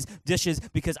Chinese dishes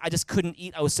because I just couldn't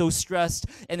eat. I was so stressed.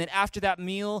 And then after that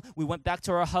meal, we went back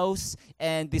to our house,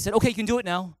 and they said, okay, you can do it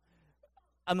now.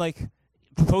 I'm like,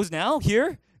 propose now?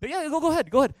 Here? But yeah, go ahead.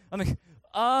 I'm like,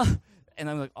 and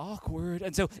I'm like, awkward.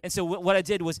 And so what I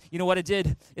did was,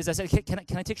 I said, can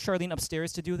I take Charlene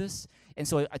upstairs to do this? And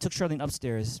so I took Charlene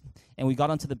upstairs, and we got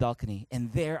onto the balcony,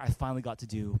 and there I finally got to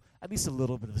do at least a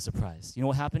little bit of a surprise. You know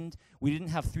what happened? We didn't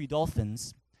have 3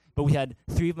 dolphins, but we had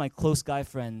 3 of my close guy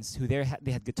friends who they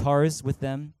had guitars with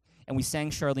them, and we sang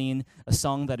Charlene a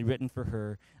song that I'd written for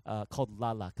her called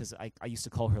Lala, because I used to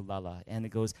call her Lala. And it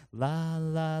goes, la,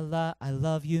 la, la, I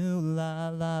love you, la,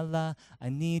 la, la, I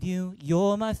need you,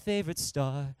 you're my favorite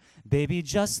star. Baby,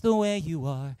 just the way you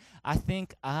are, I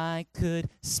think I could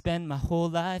spend my whole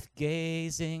life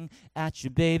gazing at you,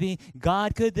 baby.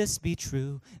 God, could this be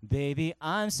true? Baby,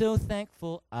 I'm so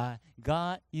thankful I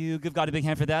got you. Give God a big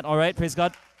hand for that, all right? Praise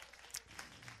God.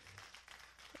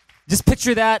 Just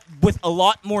picture that with a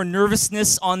lot more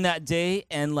nervousness on that day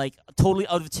and like totally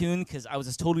out of tune because I was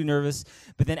just totally nervous.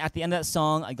 But then at the end of that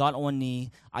song, I got on one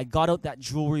knee. I got out that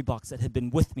jewelry box that had been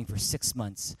with me for 6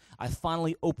 months. I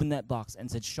finally opened that box and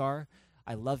said, Char,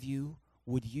 I love you.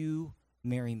 Would you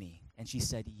marry me? And she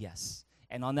said, yes.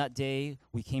 And on that day,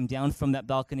 we came down from that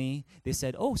balcony. They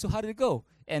said, oh, so how did it go?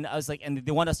 And I was like, and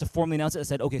they wanted us to formally announce it. I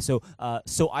said, okay, so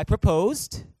I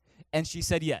proposed, and she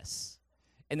said yes.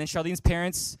 And then Charlene's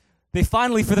parents, they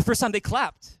finally, for the first time, they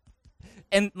clapped.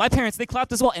 And my parents, they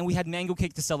clapped as well. And we had mango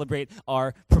cake to celebrate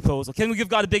our proposal. Can we give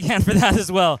God a big hand for that as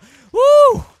well?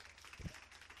 Woo!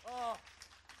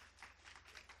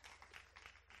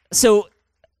 So,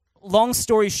 long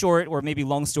story short, or maybe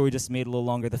long story just made a little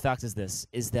longer, the fact is this,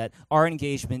 is that our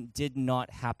engagement did not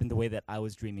happen the way that I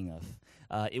was dreaming of.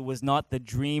 It was not the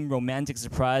dream romantic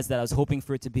surprise that I was hoping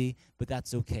for it to be, but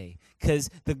that's okay. Because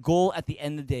the goal at the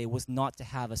end of the day was not to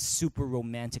have a super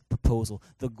romantic proposal.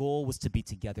 The goal was to be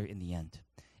together in the end.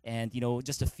 And,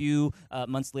 just a few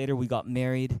months later, we got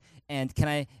married. And can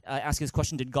I ask you this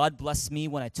question? Did God bless me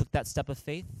when I took that step of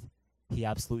faith? He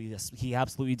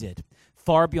absolutely did.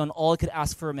 Far beyond all I could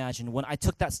ask for or imagine. When I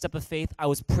took that step of faith, I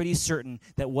was pretty certain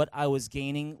that what I was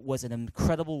gaining was an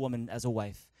incredible woman as a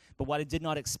wife. But what I did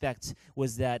not expect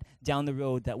was that down the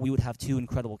road that we would have 2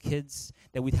 incredible kids,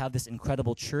 that we'd have this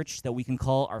incredible church that we can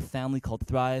call our family called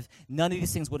Thrive. None of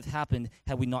these things would have happened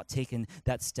had we not taken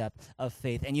that step of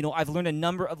faith. And I've learned a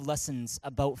number of lessons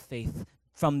about faith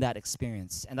from that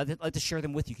experience. And I'd like to share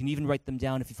them with you. You can even write them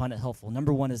down if you find it helpful.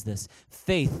 Number 1 is this.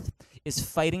 Faith is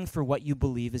fighting for what you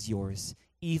believe is yours,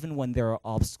 even when there are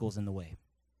obstacles in the way.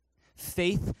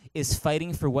 Faith is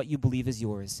fighting for what you believe is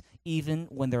yours, even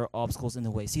when there are obstacles in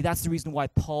the way. See, that's the reason why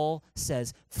Paul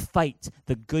says, fight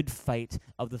the good fight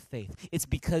of the faith. It's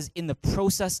because in the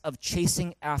process of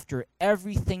chasing after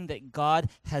everything that God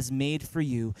has made for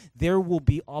you, there will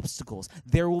be obstacles,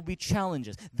 there will be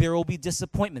challenges, there will be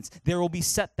disappointments, there will be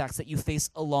setbacks that you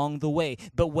face along the way.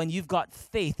 But when you've got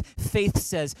faith, faith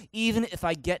says, even if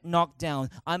I get knocked down,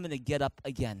 I'm going to get up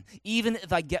again. Even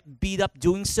if I get beat up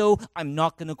doing so, I'm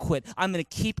not going to quit. I'm going to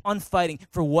keep on fighting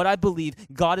for what I believe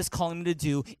God is calling me to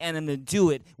do, and I'm going to do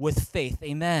it with faith.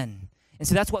 Amen. And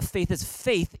so that's what faith is.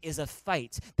 Faith is a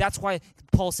fight. That's why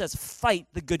Paul says, fight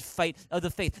the good fight of the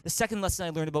faith. The second lesson I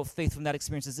learned about faith from that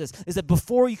experience is this, is that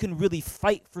before you can really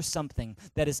fight for something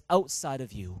that is outside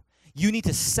of you, you need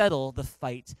to settle the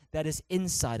fight that is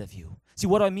inside of you. See,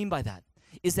 what do I mean by that?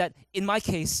 Is that in my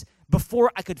case,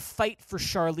 before I could fight for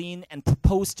Charlene and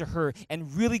propose to her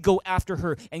and really go after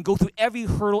her and go through every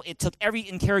hurdle it took, every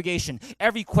interrogation,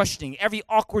 every questioning, every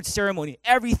awkward ceremony,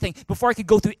 everything, before I could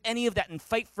go through any of that and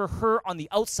fight for her on the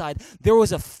outside, there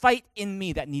was a fight in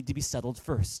me that needed to be settled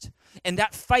first. And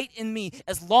that fight in me,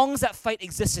 as long as that fight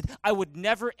existed, I would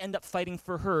never end up fighting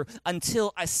for her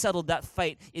until I settled that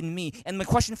fight in me. And my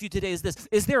question for you today is this: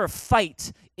 is there a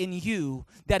fight in you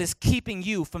that is keeping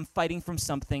you from fighting from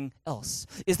something else?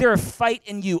 Is there a fight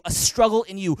in you, a struggle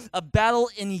in you, a battle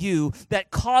in you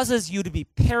that causes you to be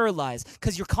paralyzed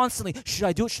because you're constantly, should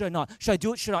I do it, should I not? Should I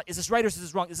do it, should I not? Is this right or is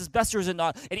this wrong? Is this best or is it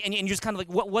not? And you're just kind of like,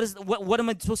 what am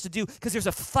I supposed to do? Because there's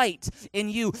a fight in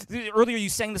you. Earlier you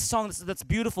sang the song that's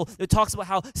beautiful. It talks about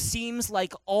how seems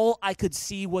like all I could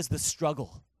see was the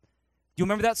struggle. Do you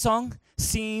remember that song?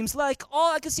 Seems like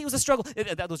all I could see was a struggle.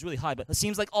 That was really high, but it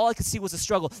seems like all I could see was a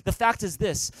struggle. The fact is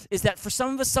this, is that for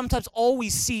some of us, sometimes all we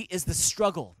see is the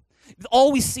struggle.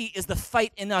 All we see is the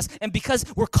fight in us. And because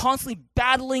we're constantly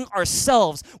battling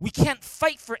ourselves, we can't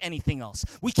fight for anything else.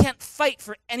 We can't fight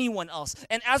for anyone else.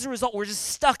 And as a result, we're just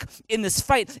stuck in this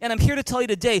fight. And I'm here to tell you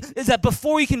today is that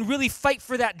before you can really fight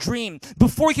for that dream,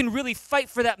 before you can really fight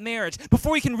for that marriage,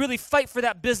 before you can really fight for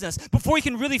that business, before you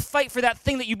can really fight for that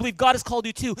thing that you believe God has called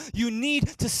you to, you need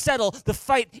to settle the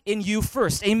fight in you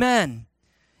first. Amen.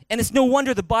 And it's no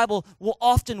wonder the Bible will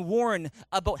often warn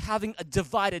about having a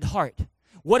divided heart.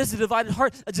 What is a divided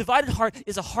heart? A divided heart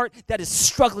is a heart that is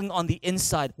struggling on the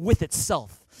inside with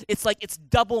itself. It's like it's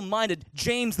double-minded.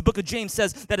 James, the book of James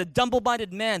says that a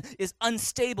double-minded man is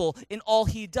unstable in all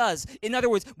he does. In other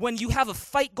words, when you have a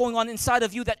fight going on inside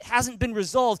of you that hasn't been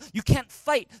resolved, you can't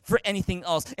fight for anything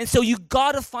else. And so you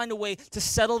got to find a way to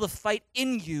settle the fight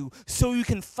in you so you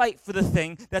can fight for the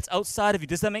thing that's outside of you.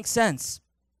 Does that make sense?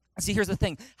 See, here's the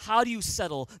thing. How do you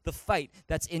settle the fight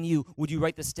that's in you? Would you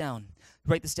write this down?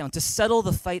 Write this down. To settle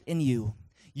the fight in you,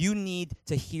 you need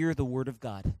to hear the word of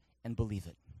God and believe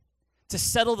it. To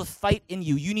settle the fight in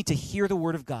you, you need to hear the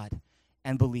word of God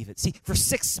and believe it. See, for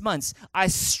 6 months, I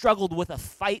struggled with a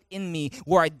fight in me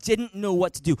where I didn't know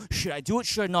what to do. Should I do it?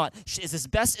 Should I not? Is this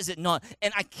best? Is it not?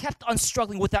 And I kept on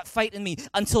struggling with that fight in me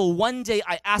until one day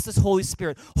I asked this Holy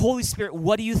Spirit,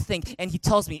 what do you think? And he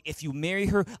tells me, if you marry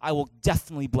her, I will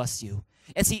definitely bless you.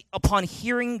 And see, upon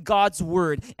hearing God's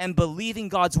word and believing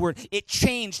God's word, it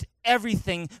changed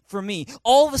everything for me.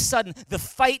 All of a sudden, the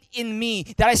fight in me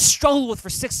that I struggled with for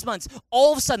 6 months,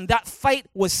 all of a sudden, that fight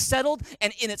was settled,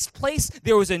 and in its place,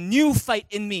 there was a new fight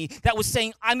in me that was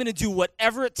saying, I'm going to do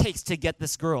whatever it takes to get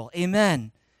this girl.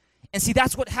 Amen. And see,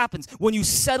 that's what happens. When you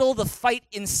settle the fight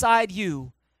inside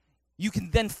you, you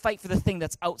can then fight for the thing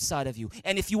that's outside of you.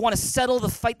 And if you want to settle the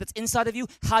fight that's inside of you,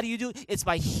 how do you do it? It's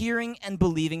by hearing and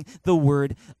believing the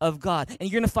word of God. And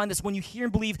you're going to find this when you hear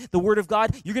and believe the word of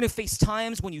God, you're going to face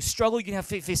times when you struggle. You're going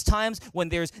to face times when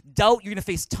there's doubt. You're going to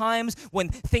face times when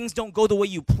things don't go the way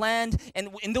you planned. And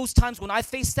in those times when I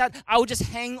faced that, I would just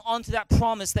hang on to that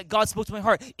promise that God spoke to my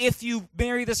heart. If you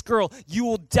marry this girl, you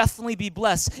will definitely be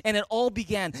blessed. And it all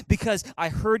began because I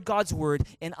heard God's word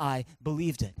and I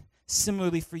believed it.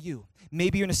 Similarly for you.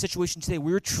 Maybe you're in a situation today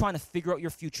where you're trying to figure out your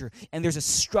future and there's a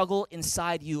struggle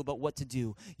inside you about what to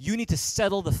do. You need to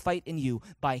settle the fight in you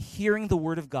by hearing the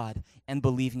word of God and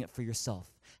believing it for yourself.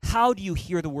 How do you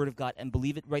hear the word of God and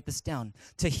believe it? Write this down.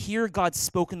 To hear God's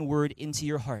spoken word into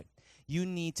your heart, you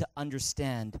need to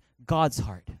understand God's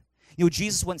heart. You know,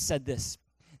 Jesus once said this.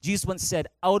 Jesus once said,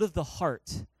 out of the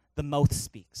heart, the mouth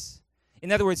speaks.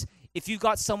 In other words, if you've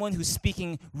got someone who's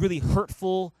speaking really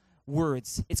hurtful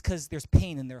words, it's because there's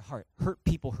pain in their heart. Hurt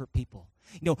people hurt people.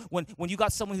 You know, when you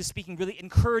got someone who's speaking really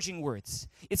encouraging words,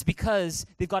 it's because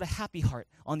they've got a happy heart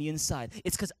on the inside.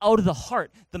 It's because out of the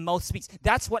heart, the mouth speaks.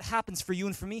 That's what happens for you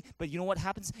and for me, but you know what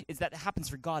happens? Is that it happens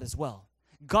for God as well.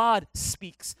 God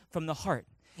speaks from the heart.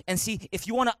 And see, if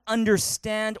you want to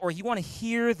understand or you want to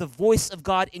hear the voice of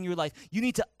God in your life, you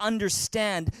need to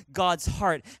understand God's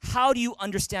heart. How do you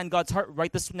understand God's heart?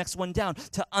 Write this next one down.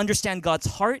 To understand God's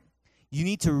heart, you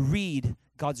need to read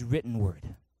God's written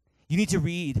word. You need to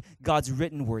read God's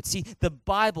written word. See, the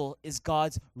Bible is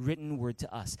God's written word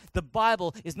to us. The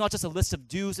Bible is not just a list of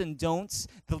do's and don'ts.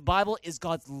 The Bible is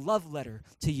God's love letter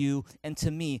to you and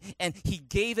to me. And he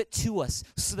gave it to us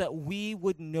so that we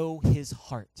would know his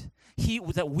heart.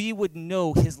 That we would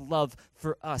know his love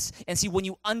for us. And see, when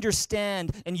you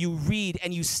understand and you read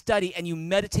and you study and you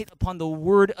meditate upon the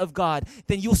word of God,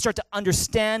 then you'll start to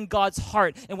understand God's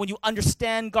heart. And when you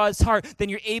understand God's heart, then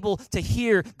you're able to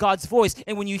hear God's voice.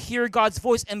 And when you hear God's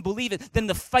voice and believe it, then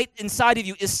the fight inside of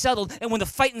you is settled. And when the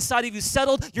fight inside of you is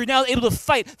settled, you're now able to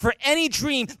fight for any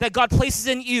dream that God places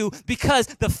in you, because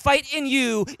the fight in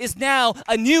you is now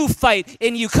a new fight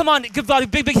in you. Come on, give God a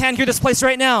big, big hand here in this place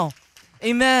right now.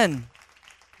 Amen.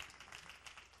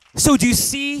 So do you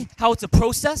see how it's a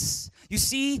process? You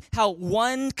see how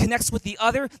one connects with the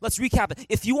other? Let's recap it.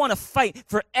 If you want to fight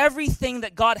for everything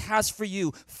that God has for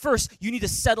you, first, you need to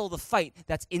settle the fight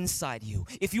that's inside you.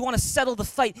 If you want to settle the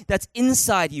fight that's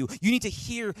inside you, you need to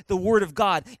hear the word of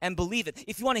God and believe it.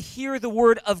 If you want to hear the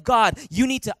word of God, you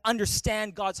need to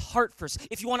understand God's heart first.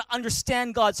 If you want to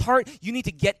understand God's heart, you need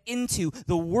to get into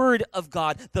the word of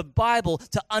God, the Bible,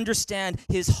 to understand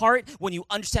his heart. When you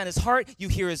understand his heart, you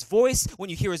hear his voice. When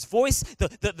you hear his voice,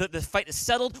 the fight is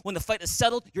settled. When the fight is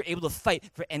settled, you're able to fight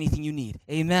for anything you need.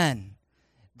 Amen.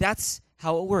 That's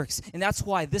how it works. And that's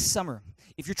why this summer,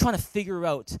 if you're trying to figure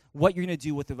out what you're going to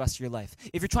do with the rest of your life,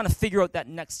 if you're trying to figure out that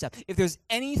next step, if there's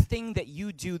anything that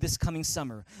you do this coming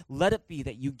summer, let it be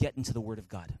that you get into the Word of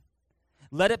God.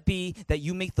 Let it be that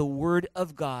you make the Word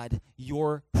of God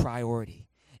your priority.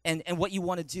 And what you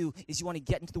want to do is you want to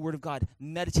get into the Word of God,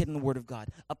 meditate on the Word of God,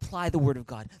 apply the Word of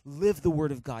God, live the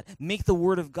Word of God, make the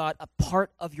Word of God a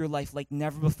part of your life like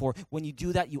never before. When you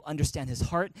do that, you understand his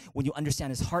heart. When you understand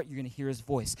his heart, you're going to hear his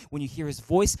voice. When you hear his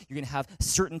voice, you're going to have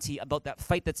certainty about that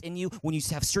fight that's in you. When you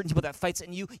have certainty about that fight that's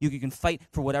in you, you can fight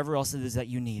for whatever else it is that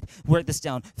you need. Write this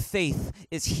down. Faith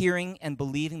is hearing and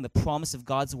believing the promise of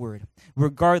God's Word,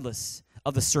 regardless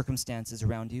of the circumstances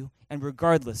around you and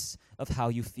regardless of how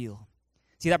you feel.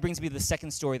 See, that brings me to the second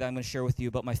story that I'm going to share with you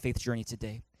about my faith journey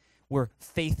today, where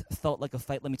faith felt like a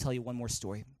fight. Let me tell you one more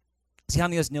story. See, how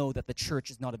many of us know that the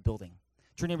church is not a building?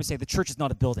 Turn to your neighbor and say, the church is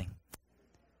not a building.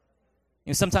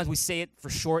 You know, sometimes we say it for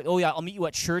short. Oh, yeah, I'll meet you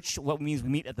at church. What means we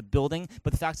meet at the building.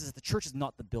 But the fact is that the church is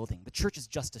not the building. The church is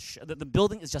just the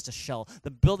building is just a shell.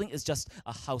 The building is just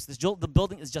a house. The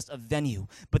building is just a venue.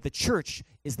 But the church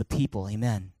is the people.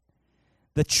 Amen.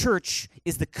 The church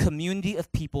is the community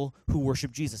of people who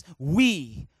worship Jesus.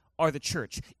 We are the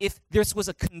church. If there was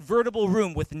a convertible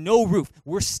room with no roof,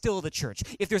 we're still the church.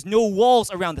 If there's no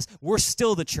walls around us, we're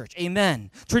still the church.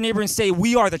 Amen. Turn to your neighbor and say,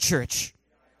 we are the church.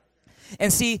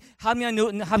 And see, how do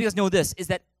you guys know this? Is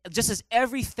that just as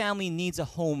every family needs a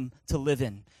home to live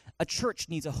in, a church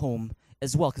needs a home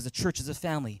as well, because the church is a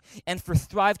family. And for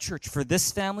Thrive Church, for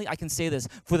this family, I can say this,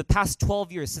 for the past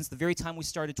 12 years, since the very time we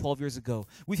started 12 years ago,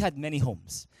 we've had many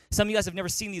homes. Some of you guys have never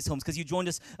seen these homes because you joined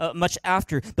us much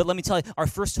after, but let me tell you, our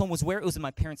first home was where? It was in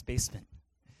my parents' basement.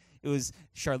 It was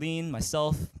Charlene,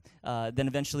 myself, then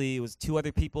eventually it was 2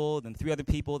 other people, then 3 other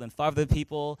people, then 5 other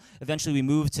people. Eventually we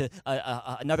moved to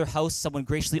another house. Someone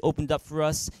graciously opened up for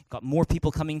us, got more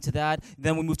people coming to that.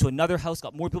 Then we moved to another house,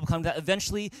 got more people coming to that.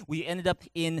 Eventually we ended up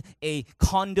in a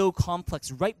condo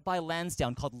complex right by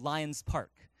Lansdowne called Lions Park.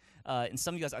 And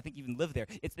some of you guys, I think, even live there.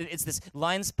 It's this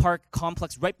Lions Park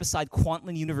complex right beside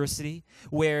Kwantlen University,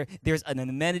 where there's an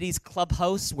amenities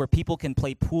clubhouse where people can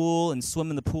play pool and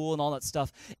swim in the pool and all that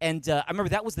stuff. And I remember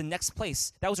that was the next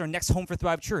place. That was our next home for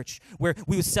Thrive Church, where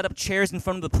we would set up chairs in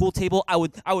front of the pool table. I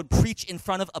would preach in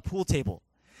front of a pool table.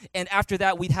 And after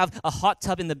that, we'd have a hot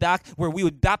tub in the back where we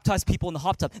would baptize people in the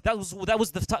hot tub. That was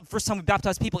the first time we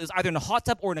baptized people. It was either in a hot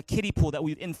tub or in a kiddie pool that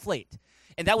we would inflate.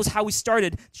 And that was how we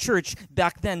started church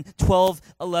back then, 12,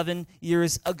 11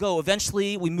 years ago.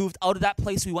 Eventually, we moved out of that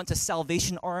place. We went to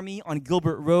Salvation Army on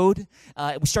Gilbert Road.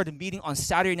 We started meeting on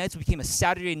Saturday nights. We became a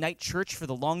Saturday night church for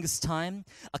the longest time.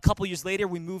 A couple years later,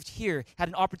 we moved here, had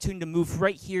an opportunity to move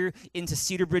right here into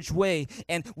Cedar Bridge Way.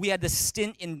 And we had this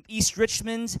stint in East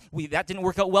Richmond. That didn't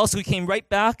work out well, so we came right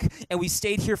back, and we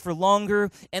stayed here for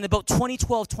longer. And about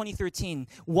 2012, 2013,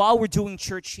 while we're doing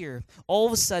church here, all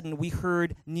of a sudden, we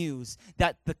heard news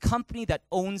that the company that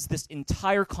owns this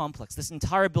entire complex, this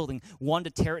entire building,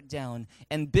 wanted to tear it down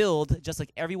and build, just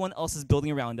like everyone else is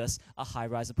building around us, a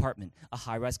high-rise apartment, a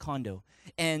high-rise condo.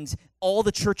 And all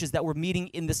the churches that were meeting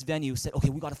in this venue said, okay,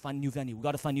 we got to find a new venue. We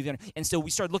got to find a new venue. And so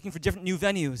we started looking for different new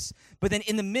venues. But then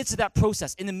in the midst of that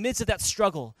process, in the midst of that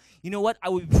struggle, you know what? I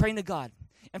would be praying to God.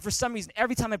 And for some reason,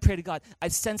 every time I pray to God, I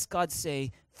sense God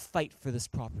say, fight for this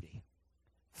property.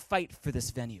 Fight for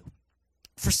this venue.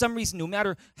 For some reason, no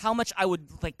matter how much I would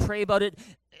pray about it,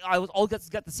 I would all get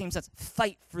the same sense,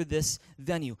 fight for this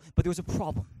venue. But there was a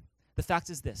problem. The fact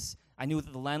is this. I knew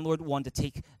that the landlord wanted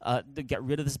to get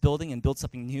rid of this building and build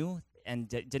something new, and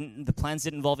the plans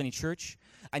didn't involve any church.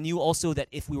 I knew also that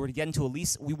if we were to get into a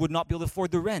lease, we would not be able to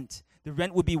afford the rent. The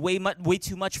rent would be way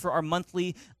too much for our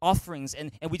monthly offerings,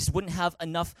 and we just wouldn't have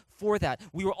enough for that.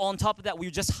 We were all on top of that.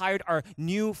 We just hired our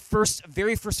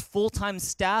very first full-time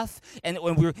staff, and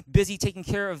when we were busy taking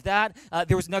care of that,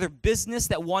 there was another business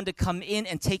that wanted to come in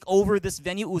and take over this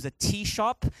venue. It was a tea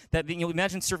shop. That,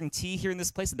 imagine serving tea here in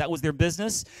this place. That was their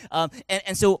business.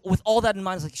 And so with all that in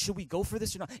mind, I was like, should we go for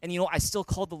this or not? And I still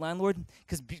called the landlord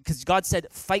because God said,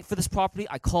 fight for this property.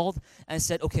 I called and I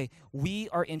said, okay, we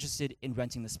are interested in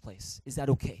renting this place. Is that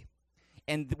okay?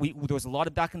 And there was a lot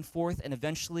of back and forth, and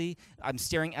eventually I'm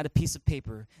staring at a piece of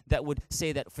paper that would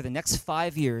say that for the next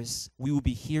 5 years, we will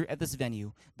be here at this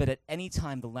venue, but at any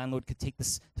time the landlord could take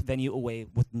this venue away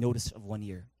with notice of 1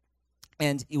 year.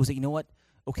 And it was like, you know what?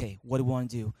 Okay, what do we want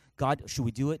to do? God, should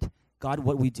we do it? God,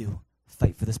 what do we do?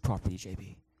 Fight for this property,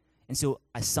 JB. And so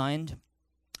I signed.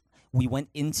 We went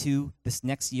into this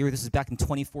next year. This was back in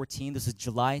 2014. This was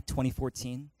July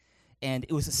 2014. And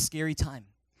it was a scary time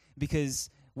because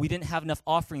we didn't have enough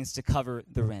offerings to cover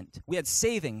the rent. We had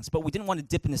savings, but we didn't want to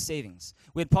dip into savings.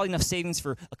 We had probably enough savings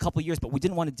for a couple years, but we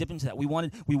didn't want to dip into that. We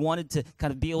wanted to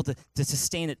kind of be able to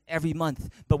sustain it every month,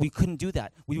 but we couldn't do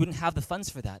that. We wouldn't have the funds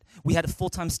for that. We had a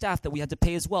full-time staff that we had to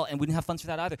pay as well, and we didn't have funds for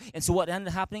that either. And so what ended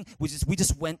up happening was we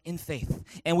just went in faith.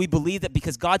 And we believed that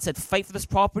because God said, fight for this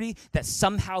property, that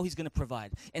somehow he's going to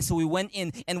provide. And so we went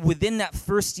in, and within that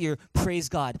first year, praise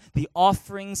God, the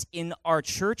offerings in our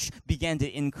church began to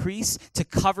increase to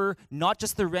cover not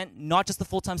just the rent, not just the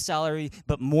full-time salary,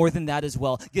 but more than that as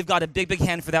well. Give God a big, big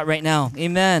hand for that right now.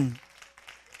 Amen.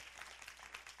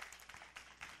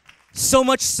 So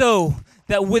much so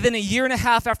that within a year and a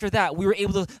half after that, we were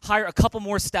able to hire a couple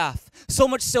more staff. So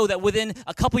much so that within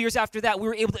a couple years after that, we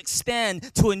were able to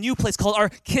expand to a new place called our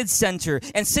Kids Center.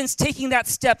 And since taking that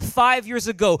step 5 years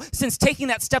ago, since taking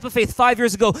that step of faith 5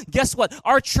 years ago, guess what?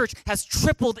 Our church has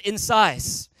tripled in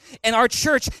size. And our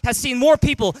church has seen more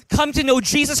people come to know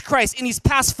Jesus Christ in these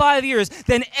past 5 years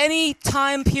than any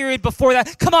time period before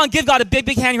that. Come on, give God a big,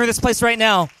 big hand here in this place right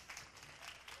now.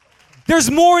 There's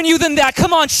more in you than that.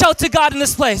 Come on, shout to God in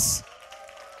this place.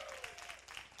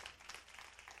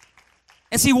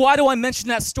 And see, why do I mention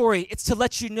that story? It's to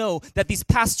let you know that these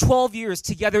past 12 years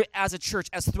together as a church,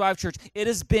 as Thrive Church, it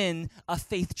has been a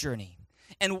faith journey.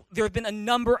 And there have been a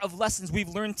number of lessons we've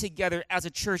learned together as a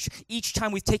church each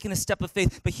time we've taken a step of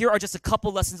faith. But here are just a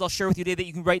couple lessons I'll share with you today that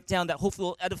you can write down that hopefully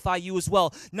will edify you as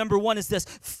well. Number one is this: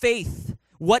 faith.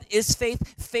 What is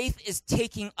faith? Faith is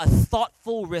taking a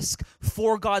thoughtful risk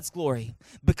for God's glory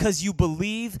because you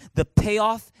believe the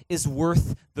payoff is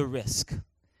worth the risk.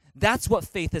 That's what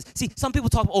faith is. See, some people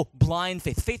talk about, blind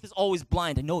faith. Faith is always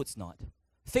blind. And no, it's not.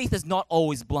 Faith is not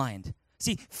always blind.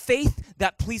 See, faith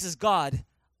that pleases God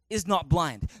is not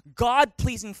blind.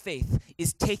 God-pleasing faith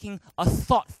is taking a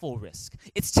thoughtful risk.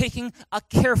 It's taking a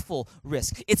careful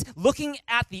risk. It's looking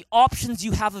at the options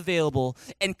you have available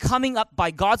and coming up by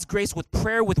God's grace with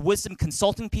prayer, with wisdom,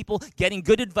 consulting people, getting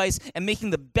good advice, and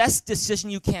making the best decision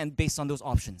you can based on those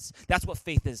options. That's what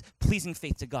faith is, pleasing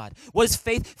faith to God. What is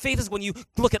faith? Faith is when you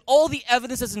look at all the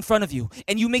evidence that's in front of you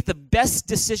and you make the best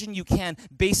decision you can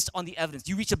based on the evidence.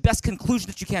 You reach the best conclusion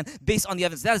that you can based on the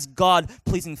evidence. That is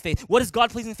God-pleasing faith. What is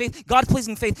God-pleasing faith?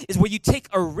 God-pleasing faith is where you take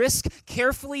a risk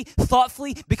carefully,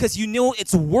 thoughtfully, because you know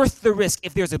it's worth the risk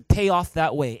if there's a payoff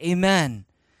that way. Amen.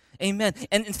 Amen.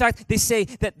 And in fact, they say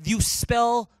that you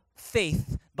spell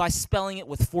faith by spelling it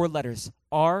with 4 letters,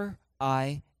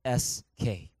 R-I-S-K.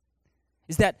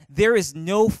 Is that there is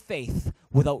no faith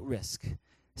without risk.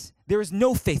 There is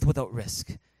no faith without risk.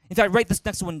 In fact, write this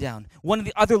next one down. One of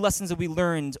the other lessons that we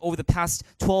learned over the past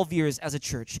 12 years as a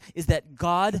church is that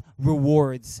God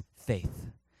rewards faith.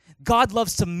 God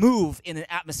loves to move in an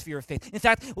atmosphere of faith. In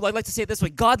fact, well, I'd like to say it this way: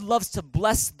 God loves to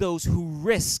bless those who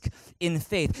risk in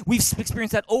faith. We've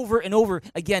experienced that over and over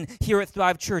again here at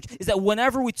Thrive Church, is that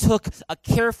whenever we took a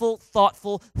careful,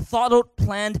 thoughtful, thought-out,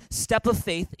 planned step of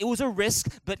faith, it was a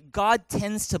risk, but God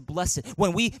tends to bless it.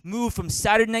 When we moved from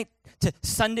Saturday night to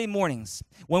Sunday mornings,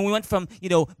 when we went from,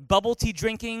 bubble tea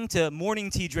drinking to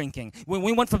morning tea drinking, when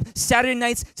we went from Saturday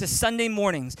nights to Sunday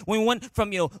mornings, when we went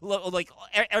from,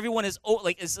 everyone is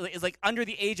under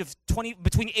the age of 20,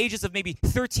 between the ages of maybe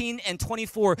 13 and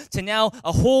 24 to now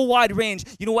a whole wide range,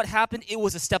 you know what happened? It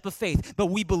was a step of faith. But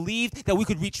we believed that we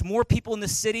could reach more people in the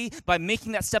city by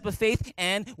making that step of faith,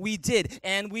 and we did,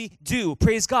 and we do.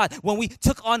 Praise God. When we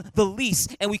took on the lease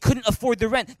and we couldn't afford the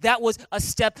rent, that was a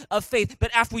step of faith.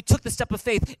 But after we took the step of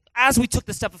faith, as we took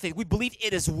the step of faith, we believe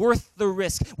it is worth the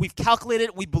risk. We've calculated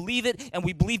it, we believe it, and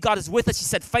we believe God is with us. He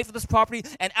said, fight for this property,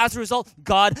 and as a result,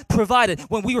 God provided.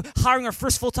 When we were hiring our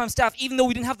first full-time staff, even though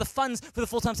we didn't have the funds for the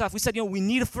full-time staff, we said, we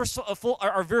need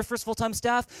our very first full-time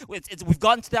staff. We've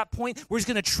gotten to that point. We're just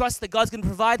going to trust that God's going to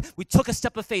provide. We took a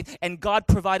step of faith, and God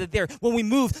provided there. When we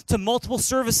moved to multiple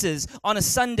services on a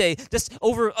Sunday, just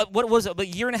over, a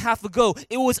year and a half ago,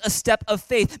 it was a step of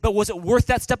faith. But was it worth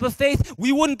that step of faith?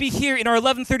 We wouldn't be here in our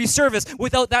 11:30 service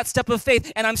without that step of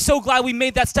faith, and I'm so glad we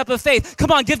made that step of faith.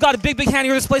 Come on, give God a big, big hand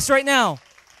here in this place right now.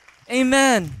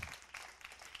 Amen.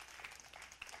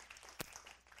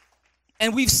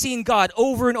 And we've seen God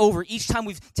over and over. Each time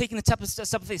we've taken a step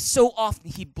of faith, so often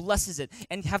he blesses it.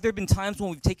 And have there been times when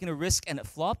we've taken a risk and it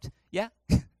flopped? Yeah.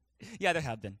 Yeah, there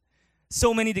have been.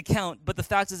 So many to count, but the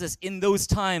fact is this: in those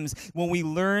times when we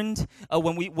learned,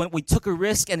 when we took a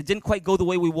risk and it didn't quite go the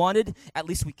way we wanted, at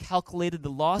least we calculated the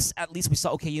loss. At least we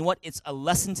saw, okay, you know what? It's a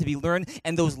lesson to be learned,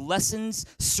 and those lessons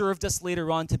served us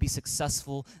later on to be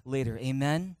successful later.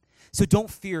 Amen? So don't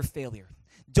fear failure.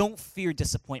 Don't fear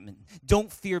disappointment. Don't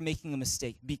fear making a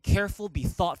mistake. Be careful, be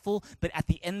thoughtful, but at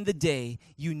the end of the day,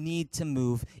 you need to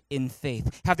move in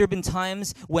faith. Have there been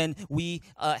times when we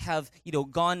have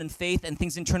gone in faith and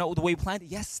things didn't turn out the way we planned?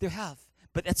 Yes, there have.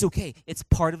 But that's okay. It's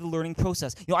part of the learning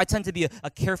process. I tend to be a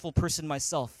careful person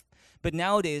myself. But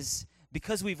nowadays,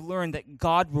 because we've learned that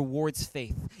God rewards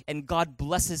faith and God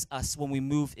blesses us when we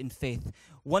move in faith,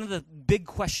 one of the big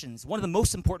questions, one of the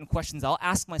most important questions I'll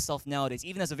ask myself nowadays,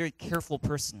 even as a very careful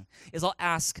person, is I'll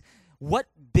ask, what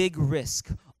big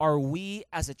risk are we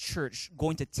as a church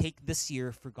going to take this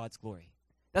year for God's glory?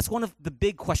 That's one of the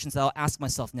big questions that I'll ask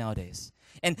myself nowadays.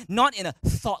 And not in a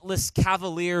thoughtless,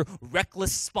 cavalier,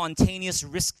 reckless, spontaneous,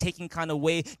 risk-taking kind of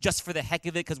way just for the heck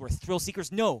of it because we're thrill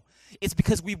seekers. No, it's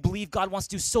because we believe God wants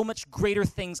to do so much greater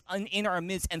things in our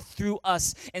midst and through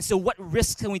us. And so what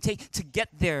risks can we take to get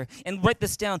there? And write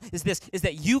this down, is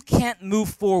that you can't move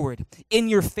forward in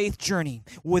your faith journey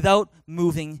without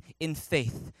moving in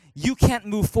faith. You can't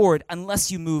move forward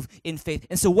unless you move in faith.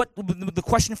 And so what the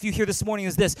question for you here this morning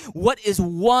is this: what is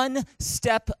one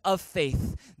step of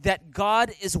faith that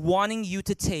God is wanting you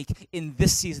to take in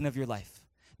this season of your life?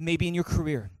 Maybe in your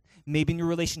career, maybe in your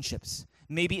relationships,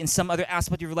 maybe in some other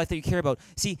aspect of your life that you care about.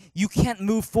 See, you can't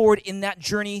move forward in that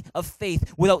journey of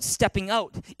faith without stepping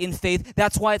out in faith.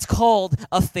 That's why it's called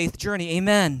a faith journey.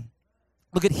 Amen.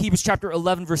 Look at Hebrews chapter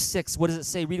 11, verse 6. What does it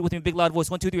say? Read it with me in a big loud voice.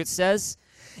 1, 2, 3. It says,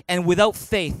 "And without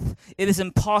faith, it is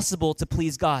impossible to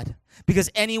please God, because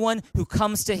anyone who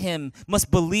comes to him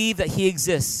must believe that he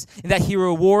exists and that he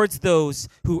rewards those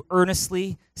who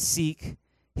earnestly seek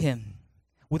him."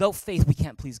 Without faith, we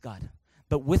can't please God.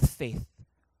 But with faith,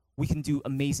 we can do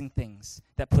amazing things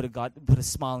that put a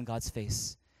smile on God's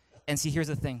face. And see, here's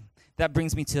the thing. That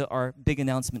brings me to our big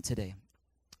announcement today.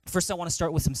 First, I want to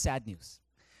start with some sad news.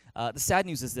 The sad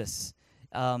news is this.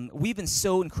 We've been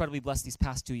so incredibly blessed these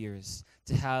past 2 years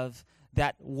to have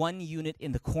that one unit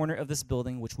in the corner of this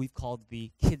building, which we've called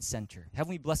the Kids Center. Haven't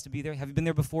we blessed to be there? Have you been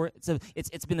there before?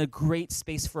 It's been a great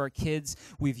space for our kids.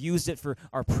 We've used it for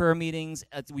our prayer meetings.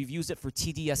 We've used it for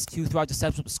TDS2 throughout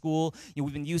discipleship school.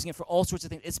 We've been using it for all sorts of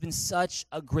things. It's been such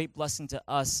a great blessing to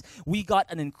us. We got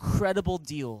an incredible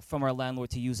deal from our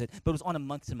landlord to use it, but it was on a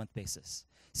month-to-month basis,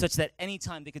 such that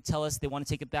anytime they could tell us they want to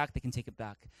take it back, they can take it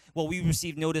back. Well, we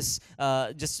received notice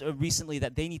just recently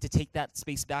that they need to take that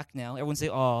space back now. Everyone say,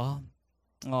 "Aw."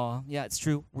 Oh, yeah, it's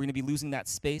true. We're going to be losing that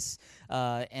space,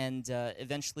 and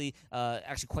eventually,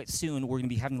 actually quite soon, we're going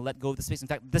to be having to let go of the space. In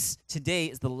fact, today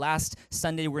is the last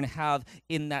Sunday we're going to have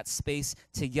in that space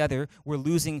together. We're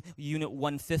losing Unit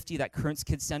 150, that Currents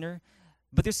Kids Center,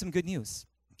 but there's some good news.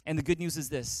 And the good news is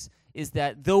this, is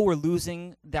that though we're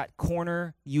losing that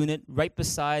corner unit right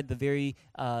beside the very,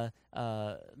 I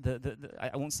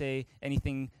won't say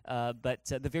anything, but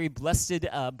the very blessed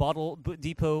bottle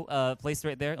depot place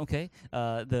right there. Okay,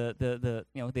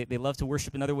 they love to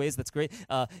worship in other ways. That's great.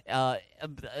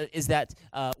 Is that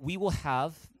we will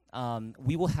have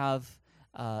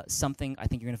something I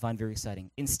think you're going to find very exciting.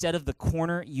 Instead of the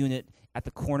corner unit at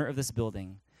the corner of this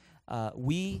building,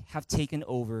 we have taken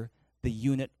over the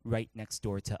unit right next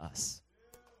door to us.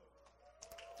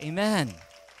 Amen.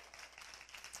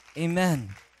 Amen.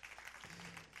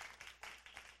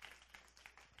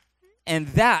 And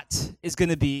that is going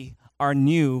to be our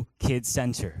new Kids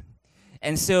Center.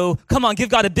 And so, come on, give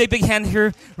God a big, big hand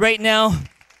here right now.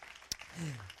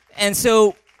 And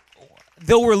so,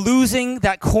 though we're losing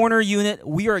that corner unit,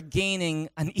 we are gaining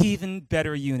an even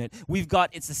better unit.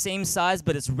 It's the same size,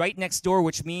 but it's right next door,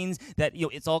 which means that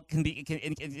it's all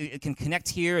it can connect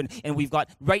here, and we've got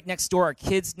right next door our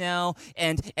kids now,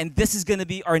 and this is going to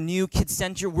be our new Kids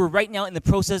Center. We're right now in the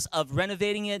process of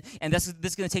renovating it, and this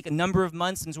is going to take a number of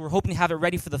months, and so we're hoping to have it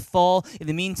ready for the fall. In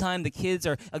the meantime, the kids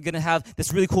are going to have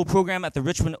this really cool program at the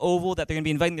Richmond Oval that they're going to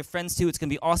be inviting their friends to. It's going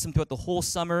to be awesome throughout the whole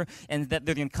summer, and that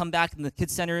they're going to come back, and the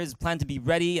Kids Center is planned to be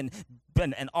ready and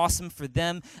awesome for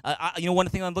them. One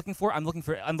thing I'm looking forward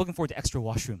to extra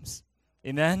washrooms.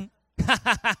 Amen.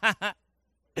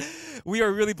 We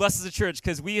are really blessed as a church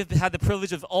because we have had the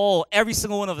privilege of every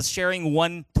single one of us sharing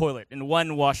one toilet and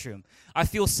one washroom. I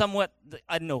feel somewhat,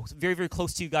 very, very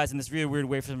close to you guys in this really weird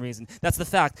way for some reason. That's the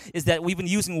fact, is that we've been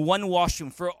using one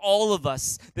washroom for all of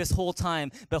us this whole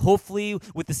time. But hopefully,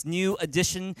 with this new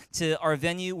addition to our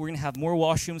venue, we're going to have more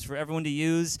washrooms for everyone to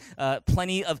use,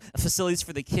 plenty of facilities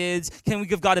for the kids. Can we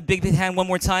give God a big, big hand one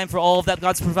more time for all of that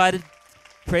God's provided?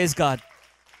 Praise God.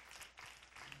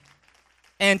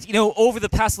 And, over the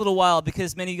past little while,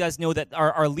 because many of you guys know that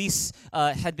our lease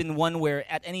had been one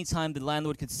where at any time the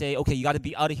landlord could say, okay, you got to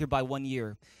be out of here by 1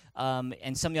 year.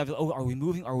 And some of you have, are we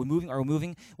moving? Are we moving? Are we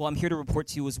moving? Well, I'm here to report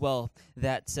to you as well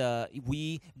that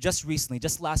we just recently,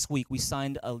 just last week, we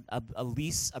signed a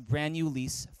lease, a brand new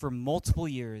lease for multiple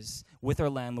years with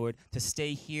our landlord to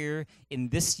stay here in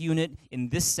this unit, in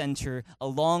this center,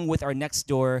 along with our next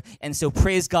door. And so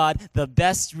praise God, the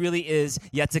best really is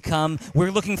yet to come. We're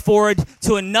looking forward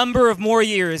to a number of more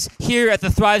years here at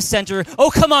the Thrive Center. Oh,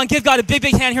 come on, give God a big,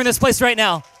 big hand here in this place right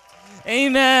now.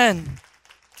 Amen.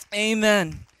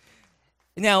 Amen.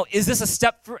 Now, is this a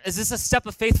step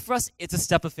of faith for us? It's a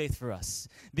step of faith for us.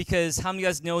 Because how many of you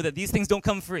guys know that these things don't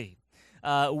come free?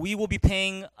 We will be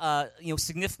paying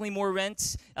significantly more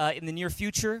rent in the near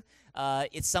future.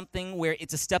 It's something where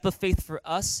it's a step of faith for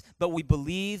us, but we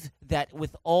believe that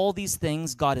with all these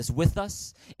things, God is with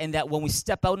us, and that when we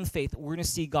step out in faith, we're going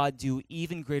to see God do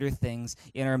even greater things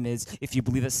in our midst. If you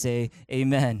believe it, say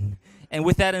amen. And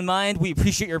with that in mind, we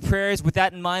appreciate your prayers. With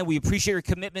that in mind, we appreciate your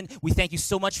commitment. We thank you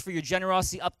so much for your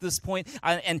generosity up to this point.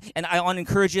 And I want to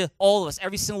encourage you, all of us,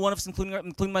 every single one of us,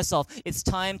 including myself, it's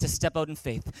time to step out in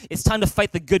faith. It's time to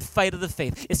fight the good fight of the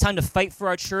faith. It's time to fight for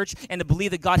our church and to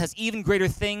believe that God has even greater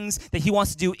things that he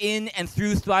wants to do in and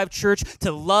through Thrive Church,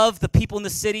 to love the people in the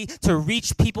city, to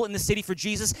reach people in the city for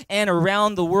Jesus and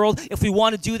around the world. If we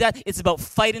want to do that, it's about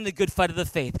fighting the good fight of the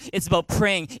faith. It's about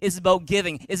praying. It's about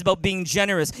giving. It's about being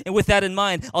generous. And with that in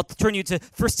mind, I'll turn you to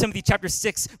 1 Timothy chapter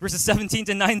 6, verses 17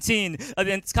 to 19. I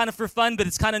mean, it's kind of for fun, but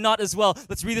it's kind of not as well.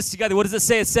 Let's read this together. What does it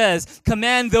say? It says,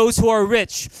 command those who are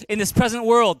rich in this present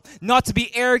world not to be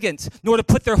arrogant, nor to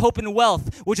put their hope in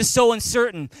wealth, which is so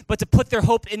uncertain, but to put their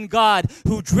hope in God,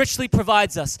 who richly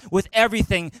provides us with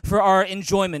everything for our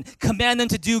enjoyment. Command them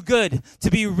to do good, to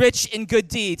be rich in good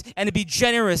deeds, and to be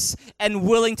generous and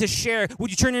willing to share. Would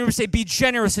you turn to him and say, be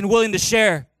generous and willing to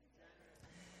share?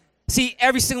 See,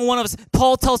 every single one of us,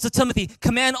 Paul tells to Timothy,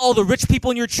 command all the rich people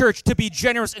in your church to be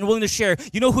generous and willing to share.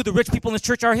 You know who the rich people in this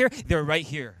church are here? They're right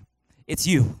here. It's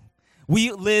you.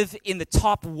 We live in the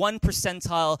top 1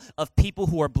 percentile of people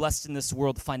who are blessed in this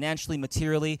world financially,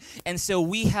 materially. And so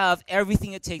we have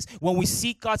everything it takes. When we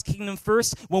seek God's kingdom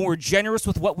first, when we're generous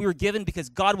with what we were given because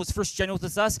God was first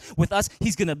generous with us,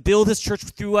 he's going to build his church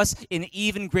through us in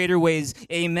even greater ways.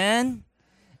 Amen?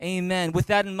 Amen. With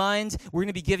that in mind, we're going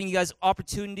to be giving you guys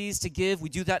opportunities to give. We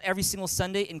do that every single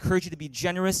Sunday. Encourage you to be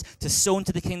generous, to sow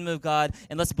into the kingdom of God,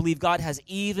 and let's believe God has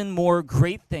even more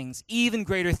great things, even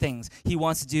greater things he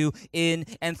wants to do in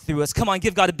and through us. Come on,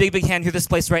 give God a big, big hand here in this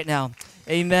place right now.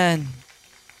 Amen.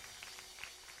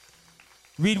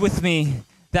 Read with me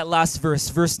that last verse,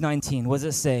 verse 19. What does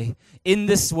it say? In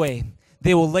this way,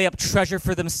 they will lay up treasure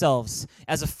for themselves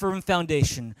as a firm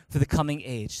foundation for the coming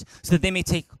age, so that they may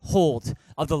take hold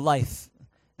of the life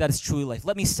that is truly life.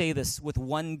 Let me say this with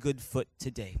one good foot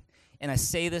today. And I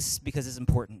say this because it's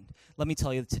important. Let me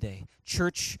tell you today,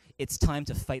 church, it's time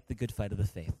to fight the good fight of the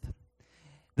faith.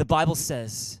 The Bible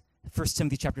says, 1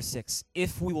 Timothy chapter 6,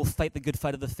 if we will fight the good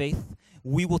fight of the faith,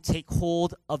 we will take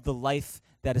hold of the life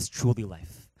that is truly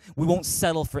life. We won't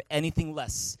settle for anything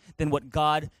less than what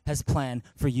God has planned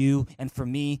for you and for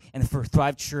me and for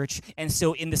Thrive Church. And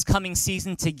so in this coming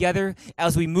season together,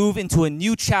 as we move into a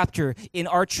new chapter in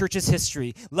our church's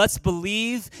history, let's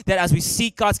believe that as we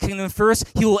seek God's kingdom first,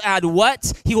 he will add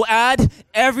what? He will add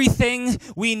everything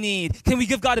we need. Can we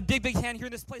give God a big, big hand here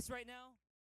in this place right now?